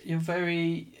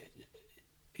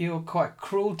quite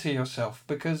cruel to yourself,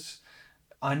 because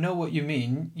I know what you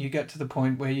mean. You get to the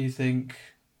point where you think,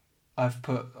 I've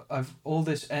all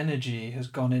this energy has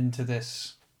gone into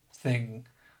this thing,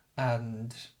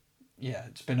 and yeah,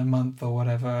 it's been a month or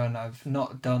whatever, and I've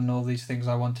not done all these things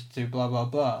I wanted to do, blah blah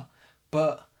blah.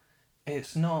 But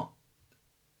it's not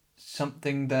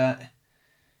something that,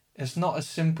 it's not as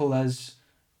simple as,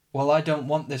 well, I don't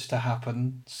want this to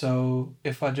happen, so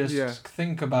if I just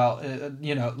think about it,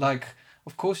 like,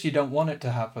 of course you don't want it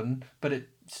to happen, but it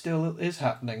still is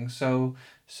happening. So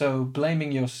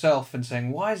blaming yourself and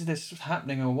saying, why is this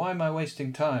happening, or why am I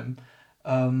wasting time?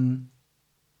 I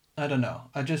don't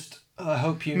know. I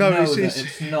hope you know that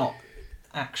it's not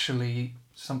actually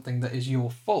something that is your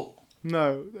fault.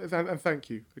 No, and thank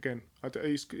you again.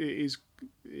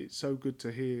 It's so good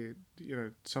to hear,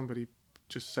 somebody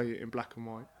just say it in black and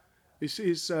white. But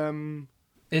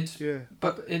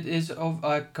it is.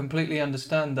 I completely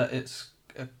understand that it's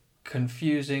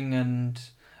confusing, and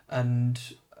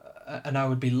I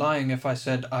would be lying if I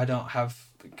said I don't have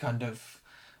kind of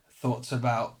thoughts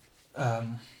about,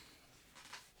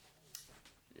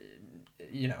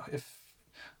 if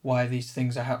why these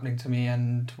things are happening to me,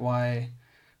 and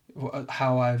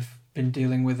how I've been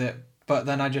dealing with it. But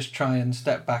then I just try and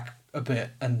step back a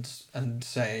bit and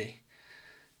say,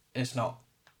 it's not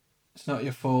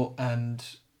your fault, and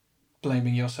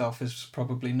blaming yourself is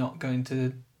probably not going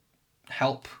to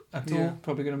help at all.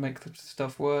 Probably going to make the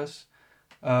stuff worse.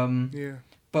 But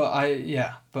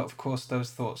of course those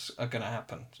thoughts are going to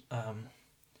happen.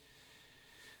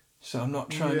 So I'm not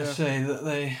trying to say that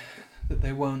they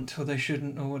won't, or they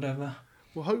shouldn't, or whatever.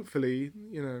 Well, hopefully,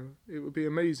 it would be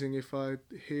amazing if I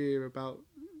hear about,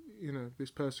 this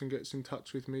person gets in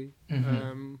touch with me.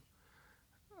 Mm-hmm.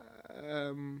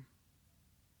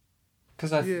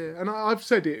 And I've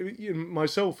said it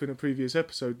myself in a previous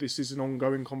episode. This is an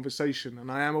ongoing conversation,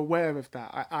 and I am aware of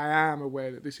that. I am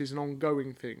aware that this is an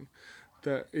ongoing thing,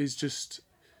 that is just,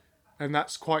 and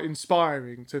that's quite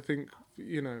inspiring to think.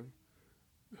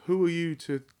 Who are you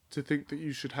to think that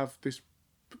you should have this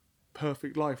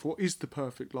perfect life? What is the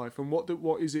perfect life, and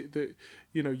what is it that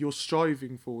you're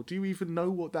striving for? Do you even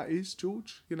know what that is,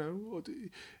 George?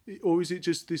 Or is it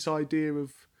just this idea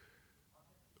of?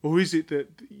 Or is it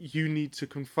that you need to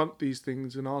confront these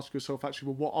things and ask yourself, actually,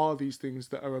 well, what are these things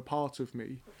that are a part of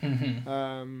me?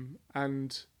 Mm-hmm.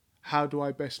 And how do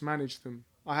I best manage them?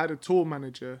 I had a tour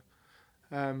manager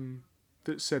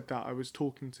that said that. I was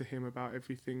talking to him about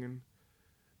everything, and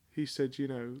he said,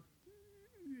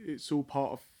 it's all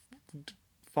part of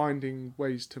finding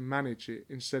ways to manage it,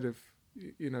 instead of,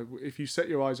 if you set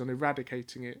your eyes on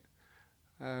eradicating it,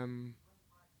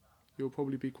 you'll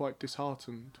probably be quite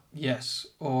disheartened. Yes,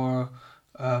 or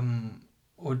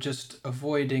just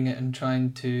avoiding it and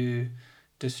trying to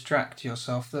distract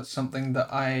yourself. That's something that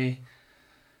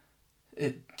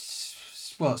it's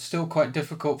still quite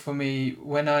difficult for me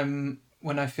when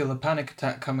I feel a panic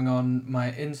attack coming on.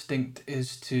 My instinct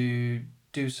is to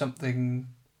do something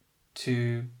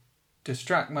to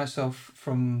distract myself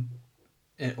from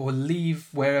it, or leave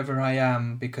wherever I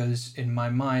am, because in my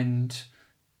mind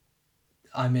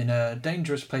I'm in a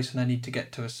dangerous place and I need to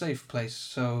get to a safe place.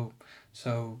 So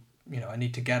I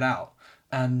need to get out.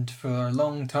 And for a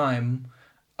long time,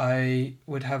 I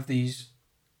would have these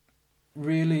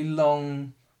really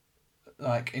long,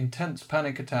 like, intense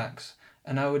panic attacks,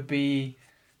 and I would be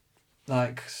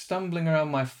like stumbling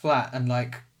around my flat and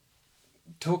like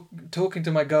talking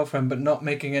to my girlfriend but not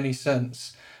making any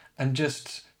sense, and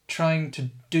just trying to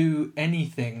do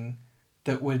anything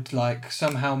that would like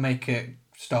somehow make it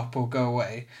stop or go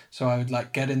away. So I would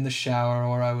like get in the shower,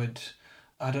 or I would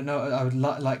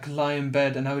lie in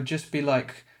bed, and I would just be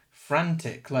like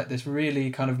frantic, like this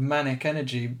really kind of manic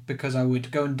energy, because I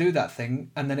would go and do that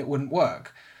thing and then it wouldn't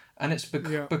work. And it's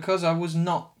because I was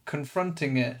not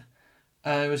confronting it.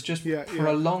 I was just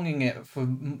prolonging it for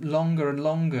longer and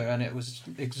longer, and it was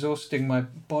exhausting my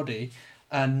body.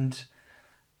 And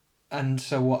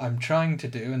so what I'm trying to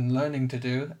do and learning to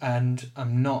do, and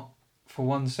I'm not for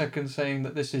 1 second saying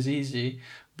that this is easy,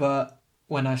 but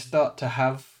when I start to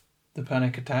have the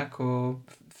panic attack or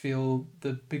feel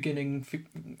the beginning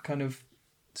kind of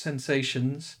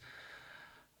sensations,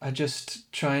 I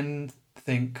just try and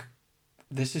think,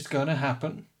 this is going to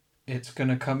happen. It's going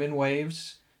to come in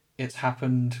waves. It's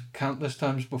happened countless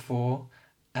times before,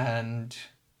 and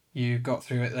you got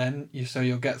through it then, so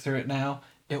you'll get through it now.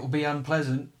 It will be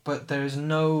unpleasant, but there is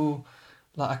no,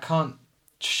 like, I can't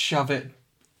shove it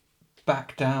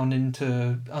back down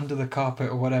into under the carpet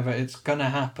or whatever. It's gonna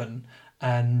happen,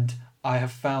 and I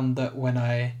have found that when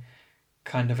I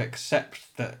kind of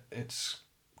accept that it's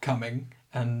coming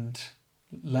and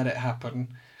let it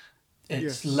happen,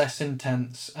 it's less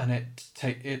intense, and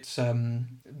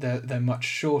they're much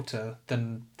shorter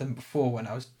than before when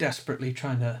I was desperately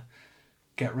trying to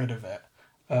get rid of it.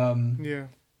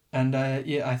 And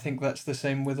I think that's the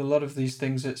same with a lot of these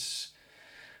things. It's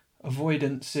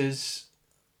avoidance is,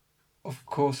 of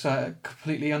course, a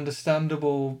completely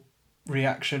understandable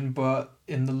reaction, but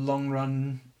in the long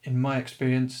run, in my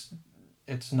experience,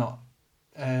 it's not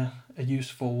a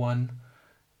useful one.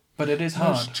 But it is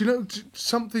hard. Do you know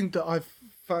something that I've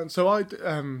found? So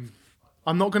I'm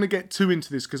not going to get too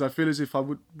into this because I feel as if I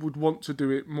would want to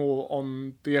do it more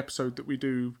on the episode that we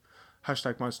do.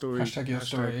 #MyStory.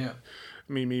 #YourStory, yeah.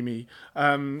 Me.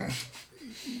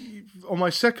 On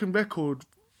my second record,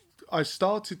 I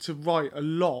started to write a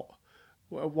lot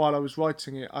while I was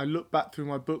writing it. I looked back through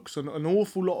my books, and an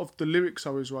awful lot of the lyrics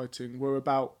I was writing were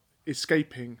about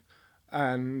escaping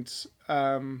and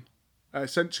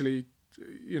essentially,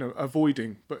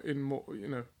 avoiding, but in more,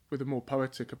 with a more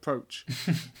poetic approach.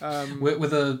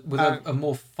 With a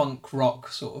more funk rock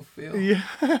sort of feel. Yeah,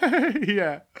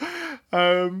 yeah.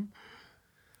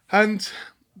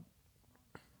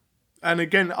 And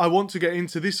again, I want to get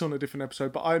into this on a different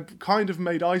episode, but I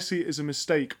see it as a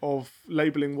mistake of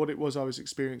labeling what it was I was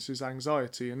experiencing as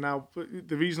anxiety. And now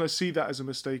the reason I see that as a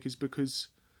mistake is because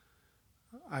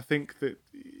I think that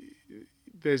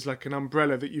there's like an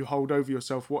umbrella that you hold over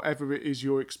yourself. Whatever it is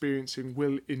you're experiencing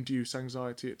will induce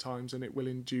anxiety at times, and it will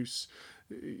induce,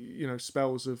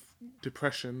 spells of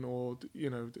depression or,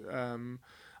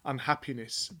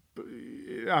 unhappiness.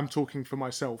 I'm talking for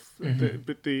myself.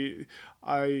 Mm-hmm.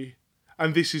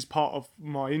 And this is part of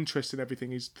my interest in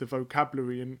everything, is the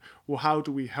vocabulary and, well, how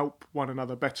do we help one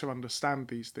another better understand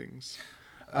these things?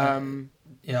 But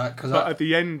at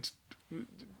the end,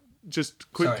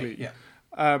 just quickly, sorry,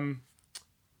 yeah.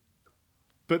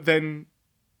 But then,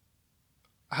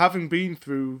 having been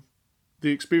through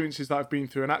the experiences that I've been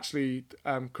through and actually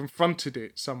confronted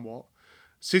it somewhat,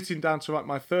 sitting down to write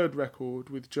my third record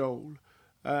with Joel,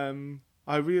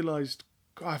 I realised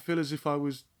I feel as if I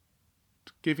was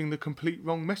giving the complete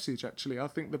wrong message. Actually, I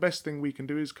think the best thing we can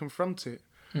do is confront it.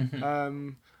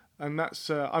 Mm-hmm. And that's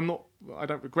I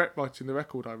don't regret writing the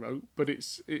record I wrote, but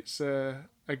it's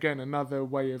again another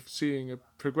way of seeing a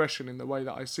progression in the way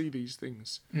that I see these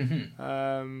things.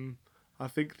 Mm-hmm. I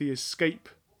think the escape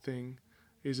thing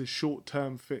is a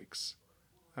short-term fix,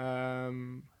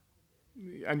 and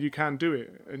you can do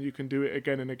it, and you can do it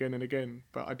again and again and again,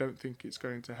 but I don't think it's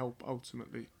going to help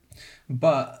ultimately.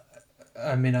 But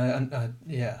I mean, I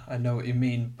know what you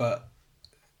mean, but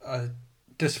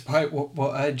despite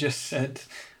what I just said,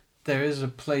 there is a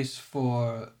place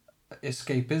for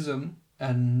escapism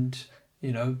and,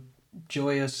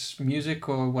 joyous music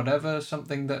or whatever,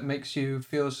 something that makes you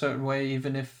feel a certain way,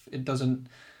 even if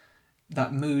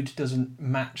that mood doesn't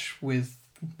match with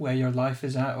where your life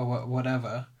is at or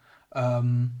whatever.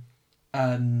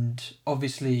 And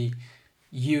obviously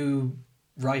you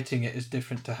writing it is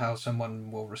different to how someone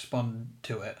will respond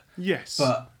to it. Yes.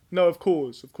 But no, of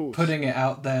course. Putting it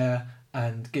out there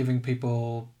and giving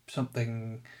people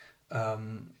something,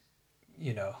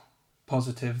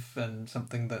 positive and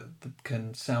something that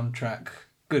can soundtrack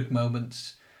good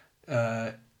moments,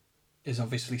 is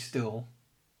obviously still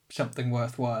something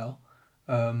worthwhile.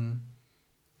 And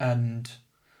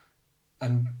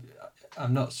I'm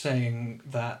not saying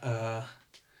that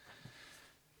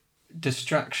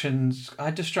distractions.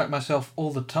 I distract myself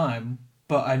all the time,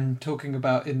 but I'm talking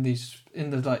about in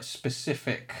the like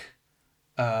specific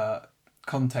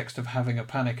context of having a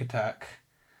panic attack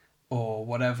or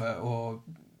whatever, or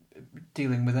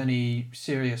dealing with any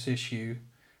serious issue.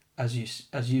 As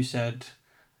you said,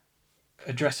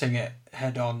 addressing it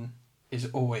head on is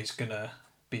always gonna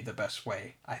be the best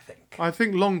way, I think. I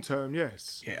think long term,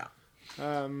 yes. Yeah.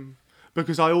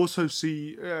 Because I also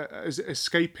see as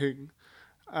escaping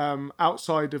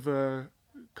outside of a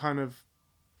kind of,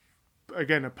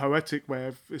 again, a poetic way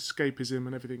of escapism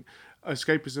and everything.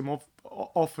 Escapism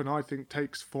often, I think,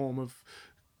 takes form of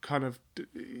kind of,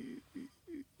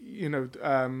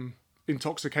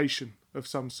 intoxication of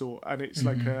some sort, and it's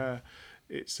like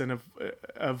it's an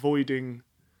avoiding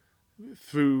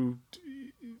through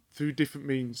different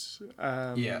means.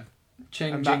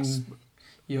 Changing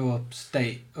your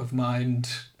state of mind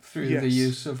through the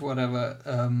use of whatever,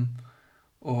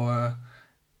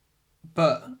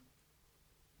 but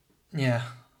Yeah,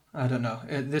 I don't know.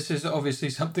 This is obviously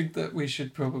something that we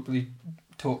should probably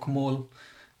talk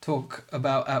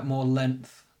about at more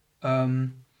length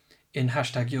in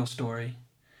hashtag your story.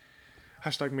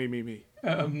 Hashtag me.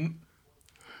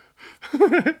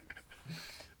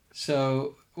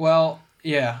 So, well,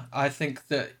 yeah, I think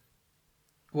that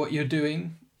what you're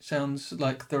doing sounds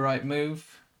like the right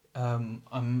move.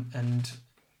 And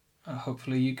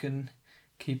hopefully you can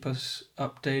keep us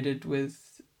updated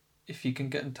with if you can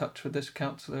get in touch with this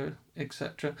counsellor,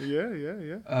 etc.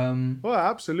 Yeah. Um, Well,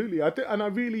 absolutely. And I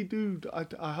really do.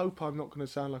 I hope I'm not going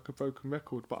to sound like a broken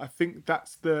record, but I think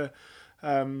that's the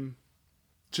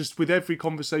just with every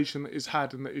conversation that is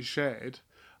had and that is shared.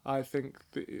 I think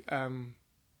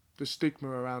the stigma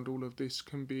around all of this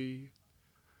can be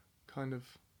kind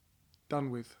of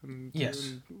done with, and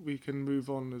we can move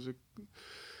on as a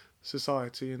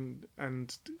society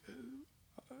and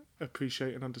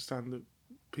appreciate and understand that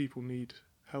people need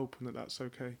help and that's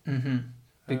okay.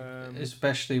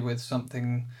 Especially with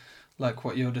something like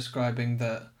what you're describing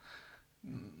that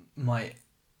might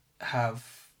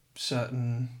have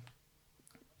certain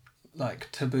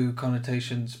like taboo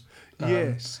connotations.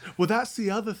 Yes. Well, that's the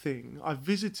other thing. I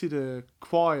visited a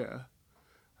choir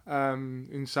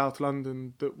in South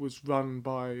London that was run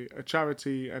by a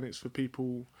charity, and it's for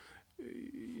people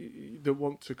that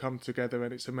want to come together,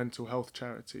 and it's a mental health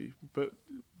charity. But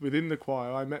within the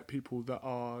choir, I met people that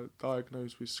are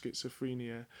diagnosed with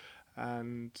schizophrenia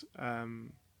and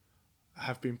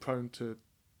have been prone to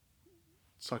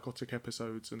psychotic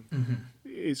episodes, and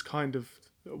it's kind of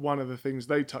one of the things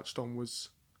they touched on was,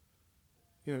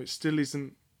 you know, it still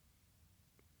isn't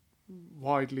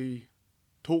widely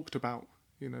talked about,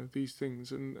 you know, these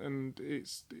things, and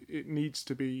it needs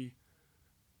to be,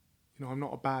 you know, I'm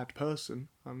not a bad person,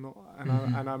 I'm not,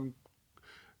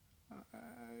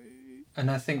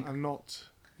 and I think I'm not,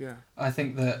 yeah. I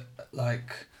think that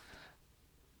like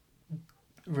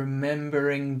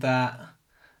remembering that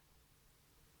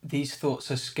these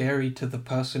thoughts are scary to the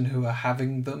person who are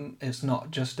having them. It's not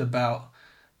just about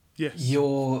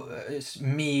it's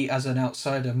me as an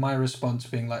outsider, my response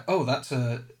being like, oh, that's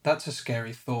a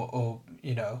scary thought, or,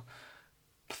 you know,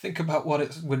 think about what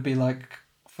it would be like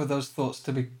for those thoughts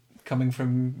to be coming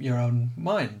from your own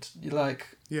mind. You're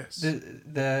like, yes,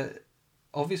 they're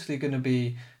obviously going to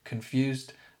be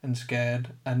confused and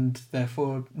scared and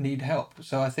therefore need help.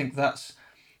 So I think that's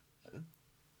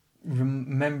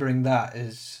remembering that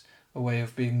is a way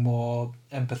of being more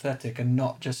empathetic and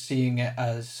not just seeing it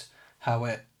as how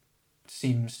it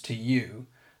seems to you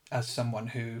as someone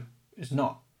who is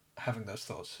not having those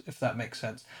thoughts, if that makes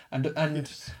sense. And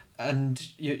yes. And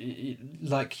you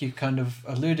like you kind of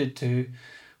alluded to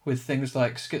with things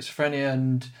like schizophrenia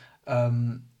and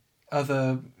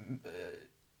other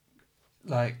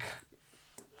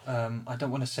I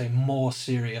don't want to say more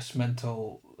serious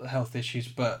mental health issues,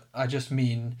 but I just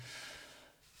mean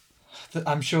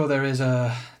I'm sure there's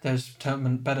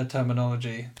better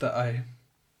terminology that I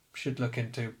should look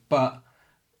into, but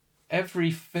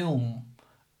every film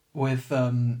with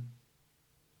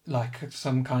like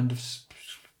some kind of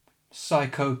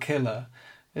psycho killer,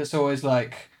 it's always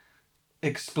like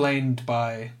explained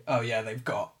by, oh yeah, they've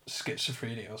got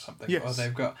schizophrenia or something, yes. Or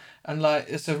they've got, and like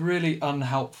it's a really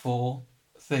unhelpful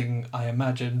thing, I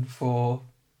imagine, for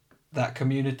that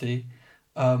community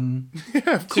of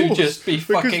to course, just be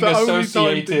fucking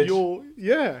associated.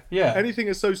 Anything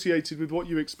associated with what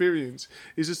you experience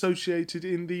is associated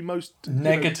in the most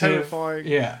negative, terrifying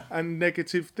and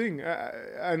negative thing,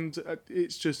 and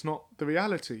it's just not the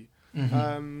reality.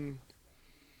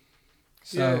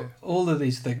 So all of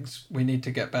these things we need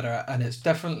to get better at, and it's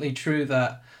definitely true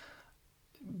that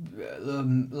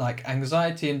like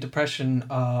anxiety and depression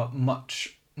are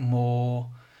much more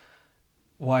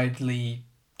widely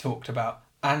talked about,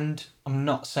 and I'm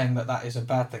not saying that is a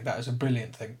bad thing, that is a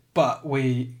brilliant thing, but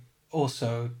we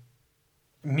also,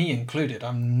 me included,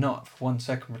 I'm not for 1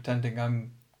 second pretending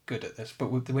I'm good at this,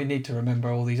 but we need to remember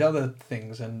all these other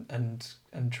things and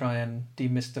try and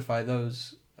demystify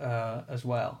those as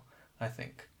well, I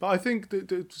think. But I think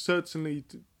that certainly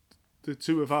the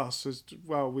two of us, as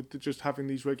well, with just having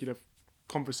these regular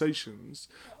conversations,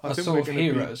 I think sort of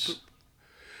heroes.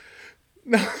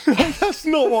 No, that's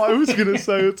not what I was going to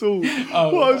say at all.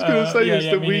 What I was going to say is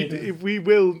that we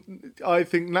will, I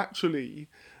think, naturally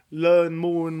learn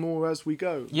more and more as we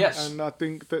go. Yes. And I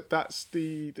think that's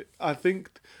I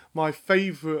think my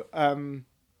favourite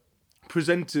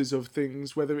presenters of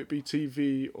things, whether it be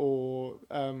TV or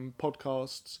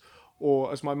podcasts,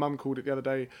 or as my mum called it the other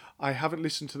day, I haven't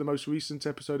listened to the most recent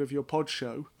episode of your pod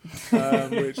show,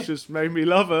 which just made me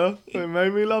love her. It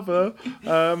made me love her.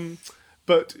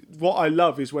 But what I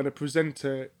love is when a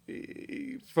presenter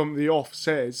from the off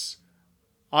says,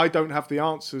 I don't have the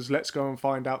answers, let's go and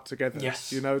find out together.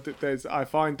 Yes. You know, that I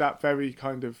find that very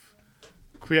kind of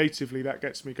creatively, that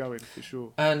gets me going for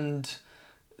sure. And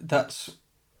that's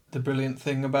the brilliant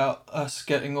thing about us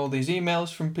getting all these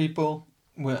emails from people.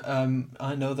 Where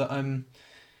I know that I'm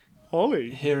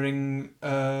Ollie. hearing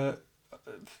about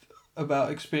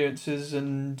experiences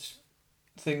and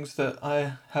things that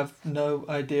I have no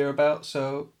idea about.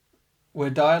 So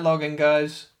we're dialoguing,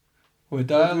 guys. We're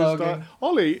dialoguing.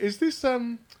 Ollie, is this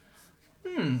are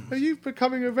you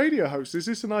becoming a radio host? Is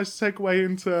this a nice segue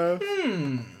into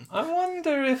I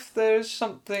wonder if there's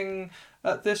something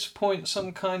at this point,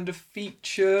 some kind of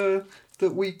feature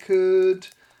that we could.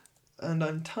 And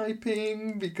I'm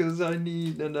typing because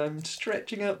and I'm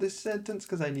stretching out this sentence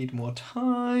because I need more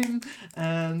time,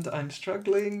 and I'm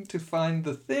struggling to find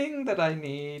the thing that I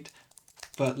need,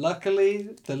 but luckily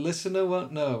the listener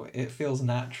won't know. It feels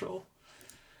natural.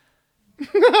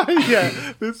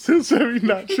 Yeah, this feels very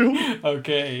natural.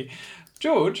 Okay.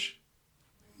 George,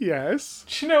 Yes.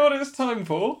 do you know what it's time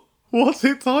for? What's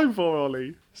it time for,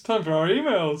 Ollie? It's time for our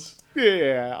emails.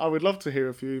 Yeah, I would love to hear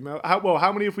a few emails.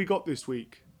 How many have we got this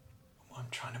week? I'm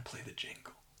trying to play the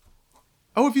jingle.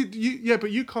 Oh, have you yeah,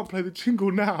 but you can't play the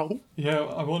jingle now. Yeah,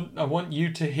 I want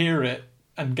you to hear it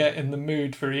and get in the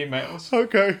mood for emails.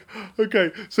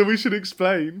 Okay. So we should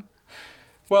explain.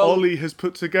 Well, Ollie has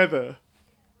put together.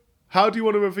 How do you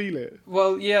want to reveal it?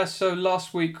 Well, yeah, so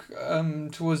last week,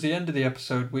 towards the end of the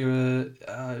episode, we were,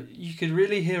 you could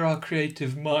really hear our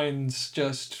creative minds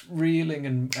just reeling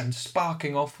and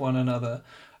sparking off one another,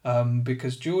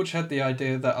 because George had the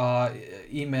idea that our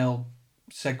email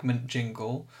segment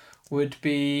jingle would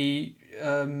be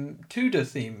Tudor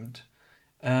themed.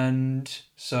 And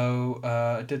so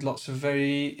I did lots of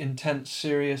very intense,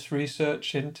 serious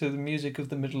research into the music of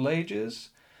the Middle Ages.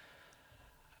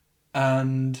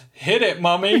 And hit it,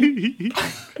 mummy!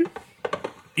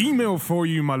 Email for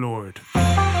you, my lord.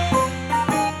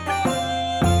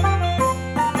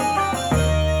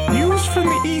 News from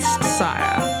the East,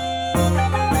 sire.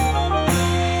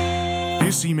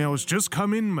 This email's just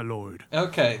come in, my lord.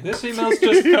 Okay, this email's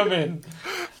just come in.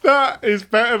 That is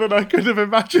better than I could have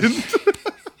imagined.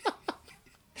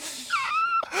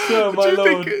 So, my Do you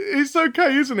lord. think it's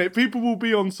okay, isn't it? People will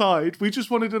be on side. We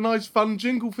just wanted a nice, fun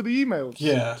jingle for the emails.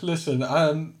 Yeah, listen,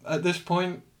 at this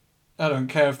point, I don't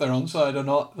care if they're on side or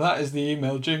not. That is the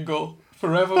email jingle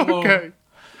forevermore. Okay.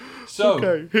 So,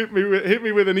 Okay. Hit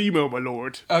me with an email, my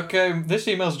lord. okay, this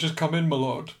email's just come in, my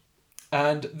lord.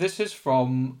 And this is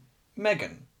from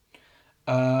Megan.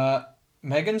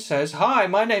 Megan says, "Hi,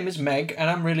 my name is Meg, and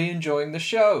I'm really enjoying the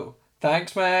show.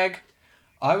 Thanks, Meg.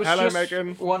 I was Hello, just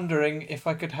Megan. wondering if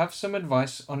I could have some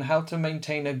advice on how to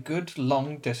maintain a good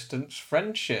long-distance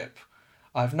friendship.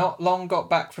 I've not long got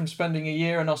back from spending a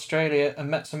year in Australia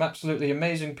and met some absolutely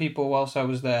amazing people whilst I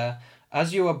was there.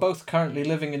 As you are both currently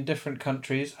living in different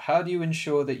countries, how do you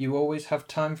ensure that you always have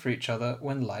time for each other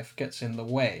when life gets in the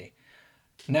way?"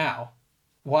 Now,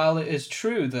 while it is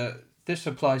true that this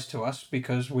applies to us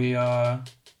because we are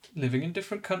living in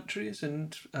different countries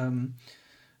and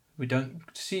we don't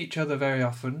see each other very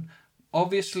often,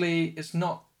 obviously it's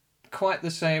not quite the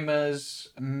same as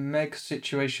Meg's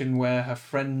situation where her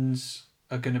friends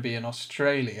are going to be in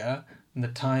Australia and the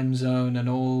time zone and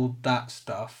all that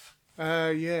stuff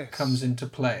Yes. comes into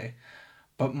play.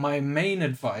 But my main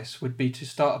advice would be to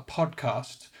start a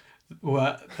podcast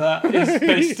that is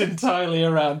based entirely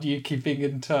around you keeping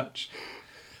in touch.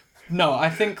 No, I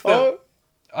think that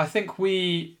I think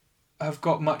we have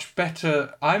got much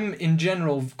better. I'm in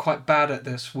general quite bad at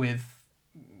this with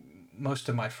most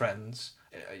of my friends,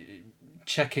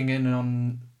 checking in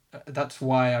on. That's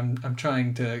why I'm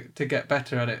trying to get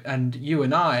better at it. And you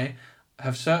and I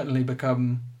have certainly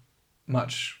become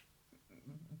much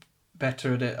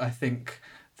better at it, I think,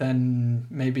 than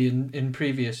maybe in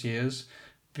previous years.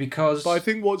 Because But I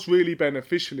think what's really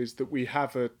beneficial is that we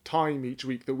have a time each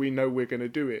week that we know we're going to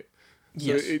do it.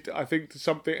 So yes. I think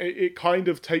it kind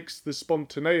of takes the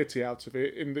spontaneity out of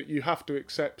it, in that you have to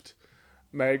accept,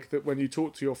 Meg, that when you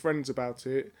talk to your friends about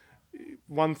it,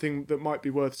 one thing that might be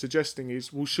worth suggesting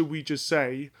is, well, should we just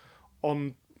say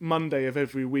on Monday of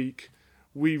every week,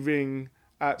 we ring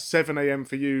at 7 a.m.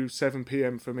 for you, 7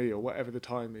 p.m. for me, or whatever the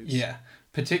time is. Yeah,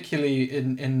 particularly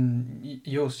in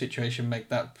your situation, Meg,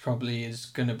 that probably is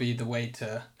going to be the way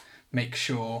to make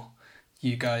sure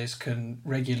you guys can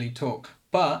regularly talk.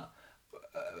 But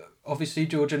obviously,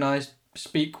 George and I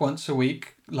speak once a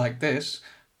week like this,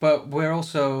 but we're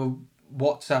also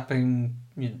WhatsApping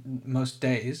most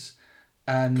days.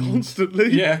 And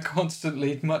Constantly. Yeah,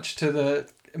 constantly, much to the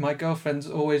my girlfriend's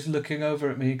always looking over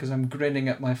at me because I'm grinning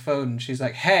at my phone. She's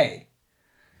like, "Hey."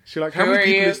 She's like, how Who many are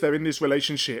people you? is there in this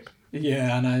relationship?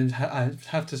 Yeah, and I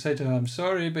have to say to her, I'm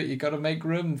sorry, but you got to make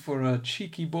room for a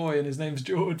cheeky boy, and his name's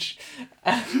George.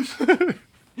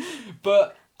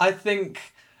 But I think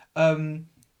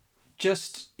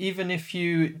just even if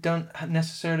you don't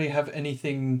necessarily have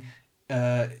anything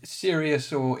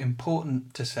serious or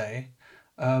important to say,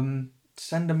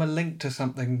 send them a link to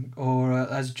something. Or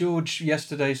as George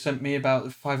yesterday sent me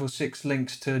about 5 or 6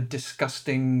 links to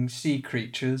disgusting sea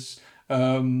creatures.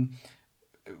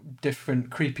 Different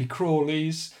creepy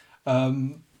crawlies.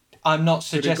 I'm not But it got you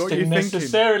suggesting thinking.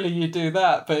 necessarily you do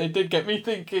that, but it did get me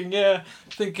thinking. Yeah,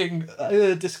 thinking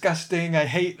disgusting. I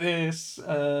hate this.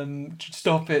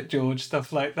 Stop it, George.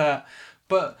 Stuff like that.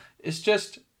 But it's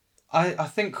just, I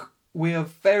think we are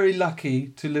very lucky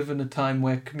to live in a time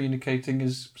where communicating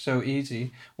is so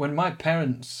easy. When my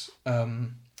parents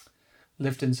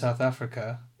lived in South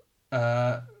Africa,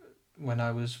 when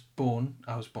I was born,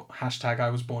 hashtag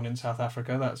I was born in South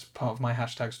Africa. That's part of my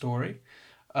hashtag story.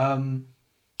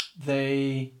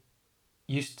 They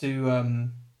used to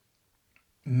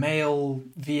mail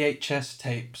VHS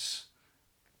tapes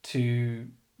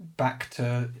back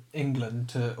to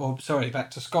England back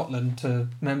to Scotland to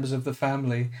members of the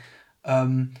family,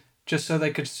 just so they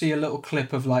could see a little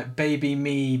clip of like baby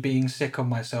me being sick on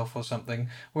myself or something.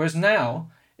 Whereas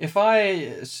now, if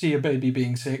I see a baby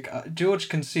being sick, George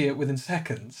can see it within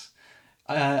seconds.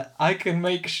 I can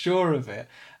make sure of it.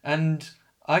 And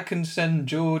I can send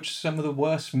George some of the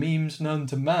worst memes known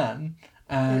to man.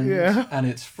 And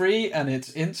it's free and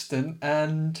it's instant.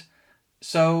 And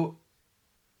so,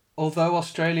 although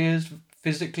Australia is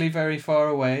physically very far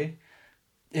away,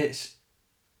 it's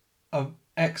an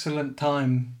excellent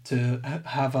time to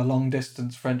have a long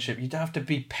distance friendship. You don't have to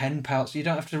be pen pals. You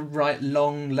don't have to write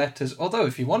long letters. Although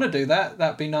if you want to do that,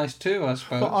 that'd be nice too, I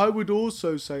suppose. But I would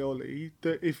also say, Ollie,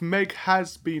 that if Meg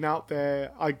has been out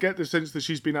there, I get the sense that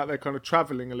she's been out there kind of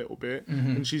travelling a little bit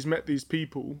and she's met these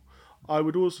people. I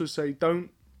would also say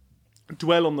don't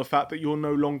dwell on the fact that you're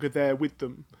no longer there with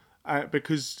them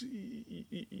because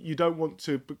you don't want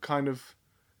to kind of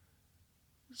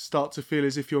start to feel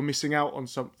as if you're missing out on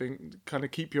something. Kind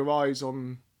of keep your eyes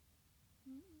on.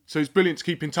 So it's brilliant to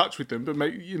keep in touch with them, but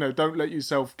don't let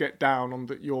yourself get down on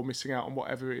that you're missing out on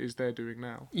whatever it is they're doing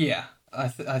now. Yeah, I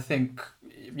think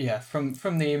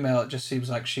from the email it just seems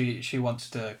like she wants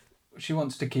to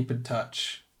keep in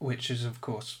touch, which is of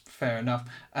course fair enough.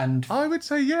 And I would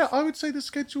say the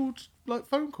scheduled like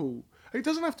phone call. It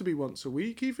doesn't have to be once a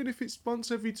week, even if it's once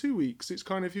every 2 weeks. It's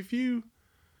kind of if you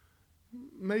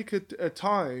make a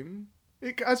time.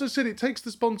 As I said, it takes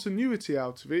the spontaneity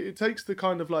out of it. It takes the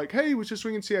kind of like, hey, we're just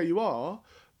ringing and see how you are.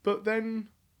 But then,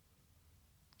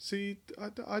 see,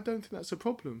 I don't think that's a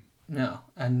problem. No,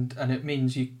 and it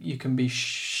means you can be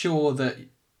sure that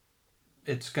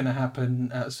it's going to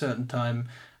happen at a certain time,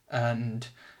 and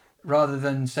rather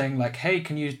than saying like, hey,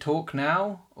 can you talk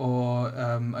now? Or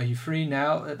are you free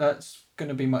now? That's going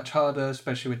to be much harder,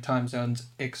 especially with time zones,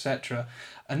 etc.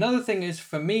 Another thing is,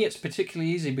 for me, it's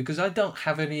particularly easy because I don't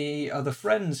have any other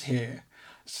friends here.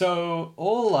 So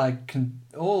all I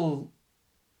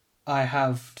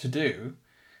have to do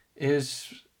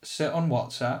is sit on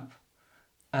WhatsApp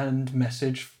and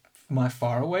message my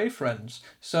faraway friends.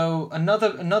 So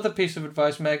another piece of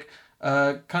advice, Meg,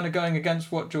 kind of going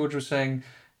against what George was saying,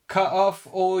 cut off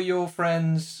all your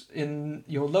friends in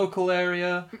your local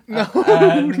area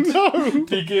and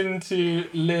begin to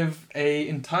live a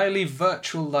entirely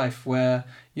virtual life where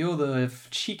you're the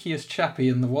cheekiest chappy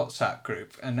in the WhatsApp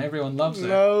group and everyone loves it.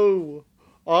 No,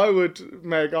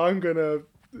 Meg, I'm going to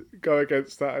go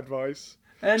against that advice.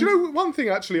 And do you know one thing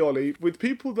actually, Ollie, with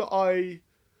people that I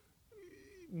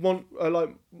want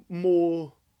like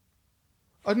more,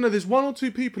 I don't know, there's 1 or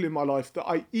 2 people in my life that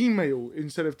I email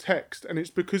instead of text, and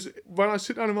it's because when I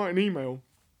sit down and write an email,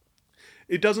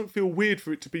 it doesn't feel weird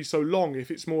for it to be so long if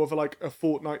it's more of a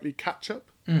fortnightly catch-up.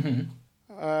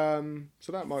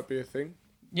 So that might be a thing.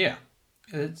 Yeah,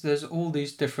 there's all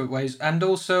these different ways. And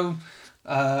also,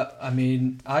 I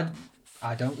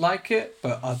don't like it,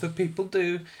 but other people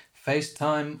do.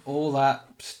 FaceTime, all that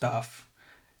stuff.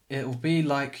 It'll be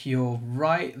like you're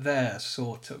right there,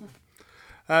 sort of.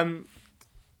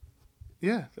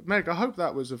 Yeah, Meg, I hope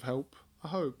that was of help. I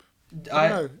hope. I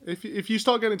don't know. If you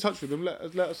start getting in touch with them, let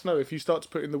us know. If you start to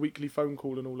put in the weekly phone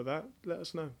call and all of that, let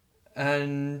us know.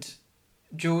 And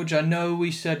George, I know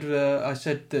I said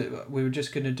that we were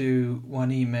just going to do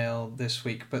one email this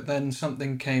week, but then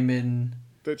something came in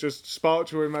that just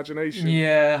sparked your imagination.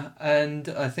 Yeah, and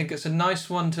I think it's a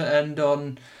nice one to end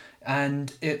on,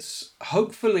 and it's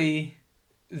hopefully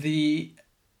the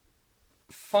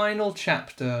final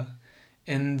chapter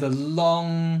in the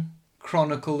long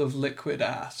chronicle of liquid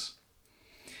ass.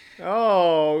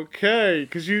 Oh, okay,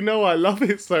 because you know I love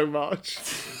it so much.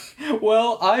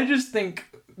 Well, I just think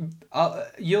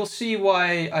you'll see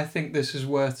why I think this is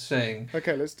worth saying.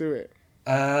 Okay, let's do it.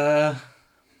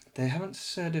 They haven't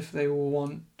said if they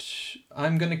want...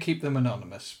 I'm going to keep them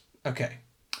anonymous. Okay.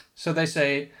 So they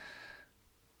say,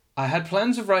 I had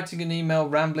plans of writing an email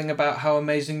rambling about how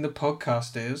amazing the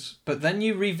podcast is, but then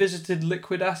you revisited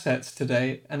Liquid Assets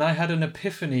today, and I had an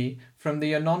epiphany from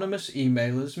the anonymous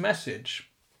emailer's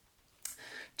message.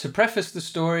 To preface the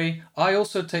story, I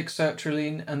also take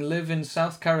sertraline and live in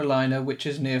South Carolina, which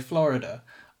is near Florida.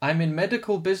 I'm in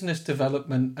medical business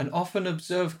development and often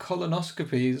observe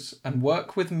colonoscopies and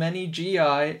work with many GI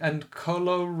and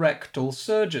colorectal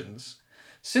surgeons.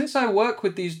 Since I work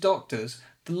with these doctors,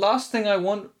 the last thing I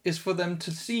want is for them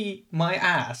to see my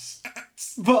ass.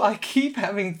 But I keep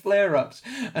having flare-ups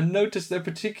and notice they're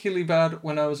particularly bad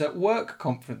when I was at work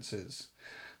conferences.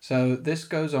 So this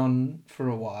goes on for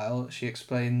a while. She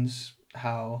explains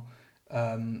how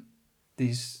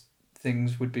these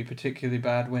things would be particularly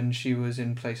bad when she was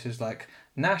in places like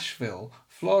Nashville,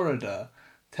 Florida,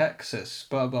 Texas,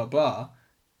 blah, blah, blah.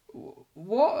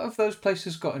 What have those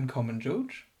places got in common,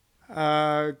 George?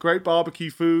 Great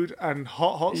barbecue food and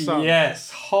hot sun.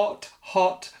 Yes, hot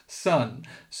sun.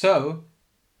 So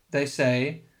they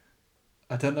say,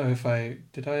 I don't know if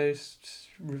did I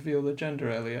reveal the gender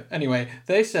earlier? Anyway,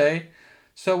 they say,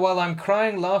 so while I'm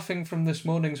crying laughing from this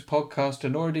morning's podcast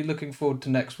and already looking forward to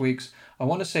next week's, I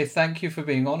want to say thank you for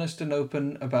being honest and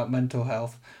open about mental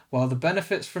health. While the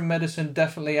benefits from medicine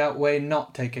definitely outweigh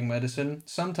not taking medicine,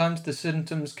 sometimes the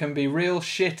symptoms can be real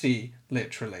shitty,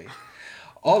 literally.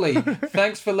 Ollie,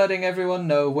 thanks for letting everyone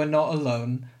know we're not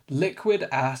alone. Liquid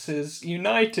asses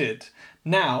united.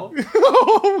 Now,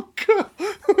 Oh, God.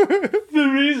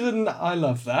 the reason I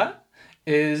love that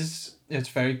is it's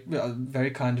very very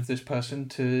kind of this person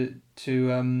to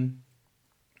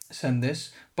send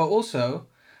this, but also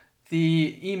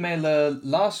the emailer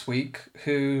last week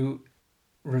who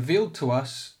revealed to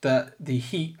us that the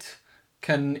heat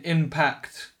can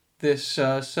impact this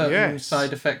certain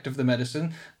side effect of the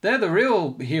medicine. They're the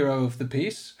real hero of the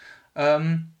piece.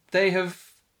 They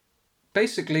have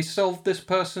basically solved this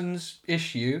person's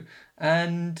issue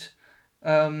and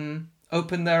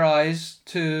opened their eyes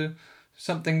to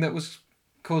something that was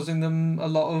causing them a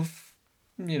lot of,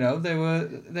 they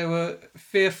were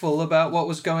fearful about what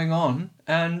was going on,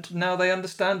 and now they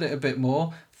understand it a bit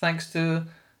more thanks to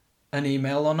an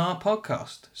email on our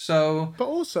podcast. So, But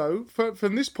also,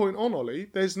 from this point on, Ollie,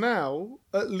 there's now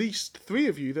at least 3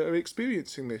 of you that are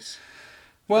experiencing this.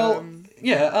 well,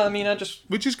 yeah, I mean,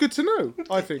 Which is good to know,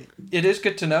 I think. it is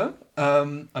good to know.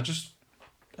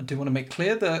 I do want to make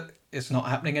clear that it's not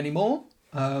happening anymore.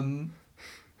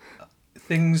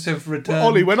 Things have returned. Well,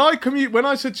 Ollie, when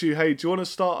I said to you, hey, do you want to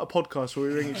start a podcast where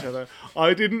we ring each other?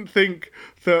 I didn't think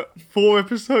that 4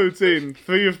 episodes in,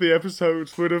 3 of the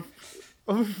episodes would have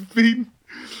been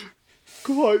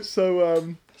quite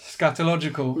so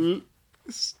Scatological.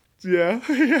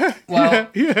 yeah. Well,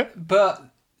 yeah. But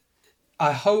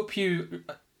I hope you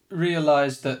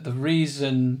realise that the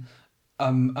reason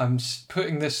I'm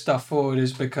putting this stuff forward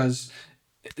is because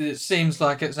it seems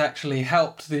like it's actually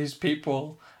helped these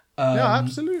people. Yeah,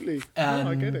 absolutely. And,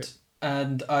 I get it.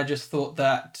 And I just thought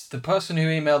that the person who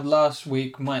emailed last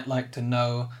week might like to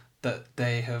know that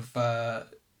they have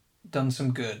done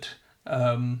some good.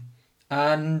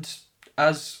 And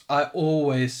as I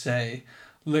always say,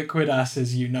 liquid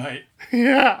asses unite.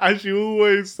 Yeah, as you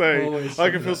always say. Always I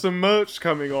say can feel that. some merch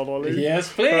coming on, Ollie.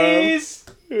 Yes, please!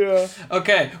 Yeah.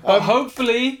 Okay, well,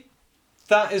 hopefully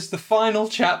that is the final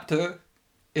chapter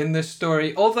in this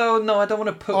story. Although, no, I don't want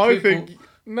to put people...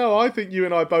 I think you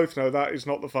and I both know that is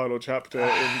not the final chapter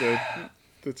in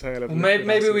the tale of Well, Liquid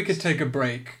maybe we Assets. could take a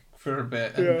break for a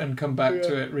bit and come back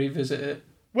to it, revisit it.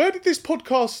 Where did this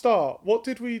podcast start? What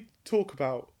did we talk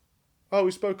about? Oh,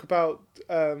 we spoke about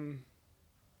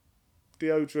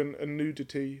deodorant and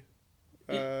nudity.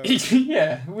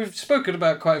 Yeah, we've spoken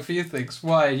about quite a few things.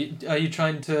 Why? Are you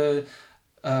trying to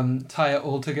tie it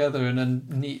all together in a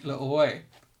neat little way?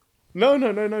 No,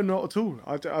 not at all.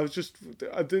 I was just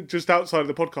outside of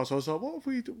the podcast. I was like,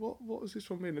 what has this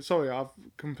one been? Sorry,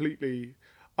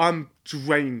 I'm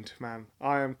drained, man.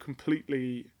 I've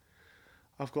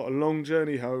got a long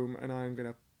journey home and I'm going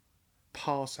to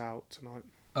pass out tonight.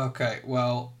 Okay,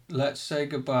 well, let's say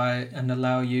goodbye and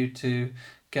allow you to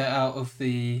get out of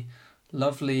the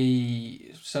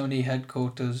lovely Sony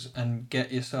headquarters and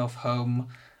get yourself home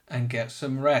and get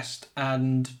some rest.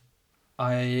 And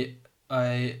I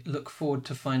look forward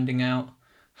to finding out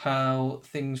how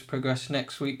things progress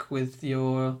next week with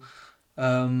your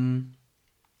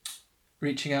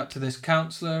reaching out to this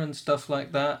counsellor and stuff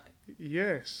like that.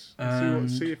 Yes. And-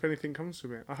 See if anything comes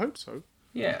from it. I hope so.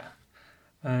 Yeah.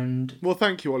 And Well,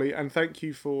 thank you, Ollie, and thank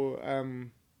you for.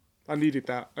 I needed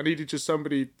that. I needed just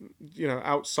somebody,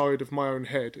 outside of my own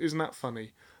head. Isn't that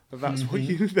funny? That's what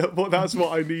you. That's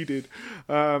what I needed.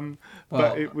 well,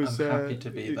 But it was. I'm happy to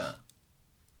be that.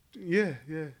 Yeah.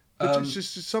 But it's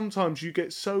just sometimes you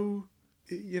get so,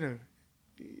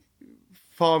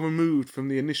 far removed from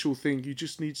the initial thing. You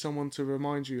just need someone to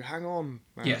remind you. Hang on,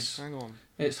 man. Yes. Hang on.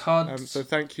 It's hard. So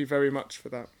thank you very much for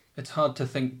that. It's hard to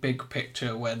think big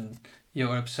picture when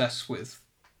you're obsessed with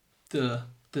the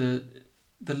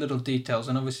little details,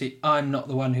 and obviously I'm not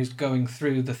the one who's going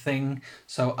through the thing,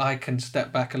 so I can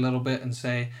step back a little bit and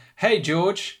say, "Hey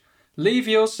George, leave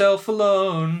yourself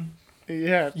alone.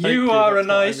 Yeah. You are a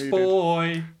nice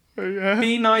boy. Yeah.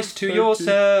 Be nice to Thank you.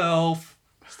 yourself."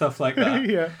 Stuff like that.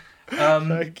 Yeah.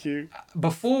 Thank you.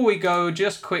 Before we go,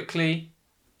 just quickly,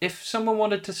 if someone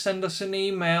wanted to send us an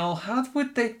email, how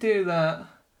would they do that?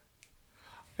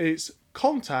 It's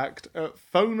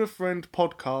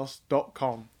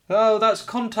contact@phoneafriendpodcast.com. Oh, that's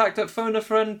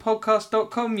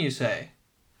contact@phoneafriendpodcast.com, you say?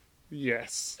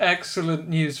 Yes. Excellent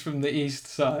news from the East,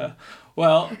 sire.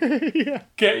 Well,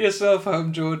 Get yourself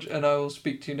home, George, and I will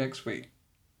speak to you next week.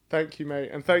 Thank you, mate.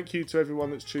 And thank you to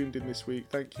everyone that's tuned in this week.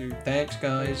 Thank you. Thanks,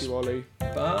 guys. Thank you, Ollie.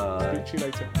 Bye. Speak to you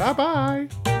later.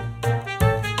 Bye-bye.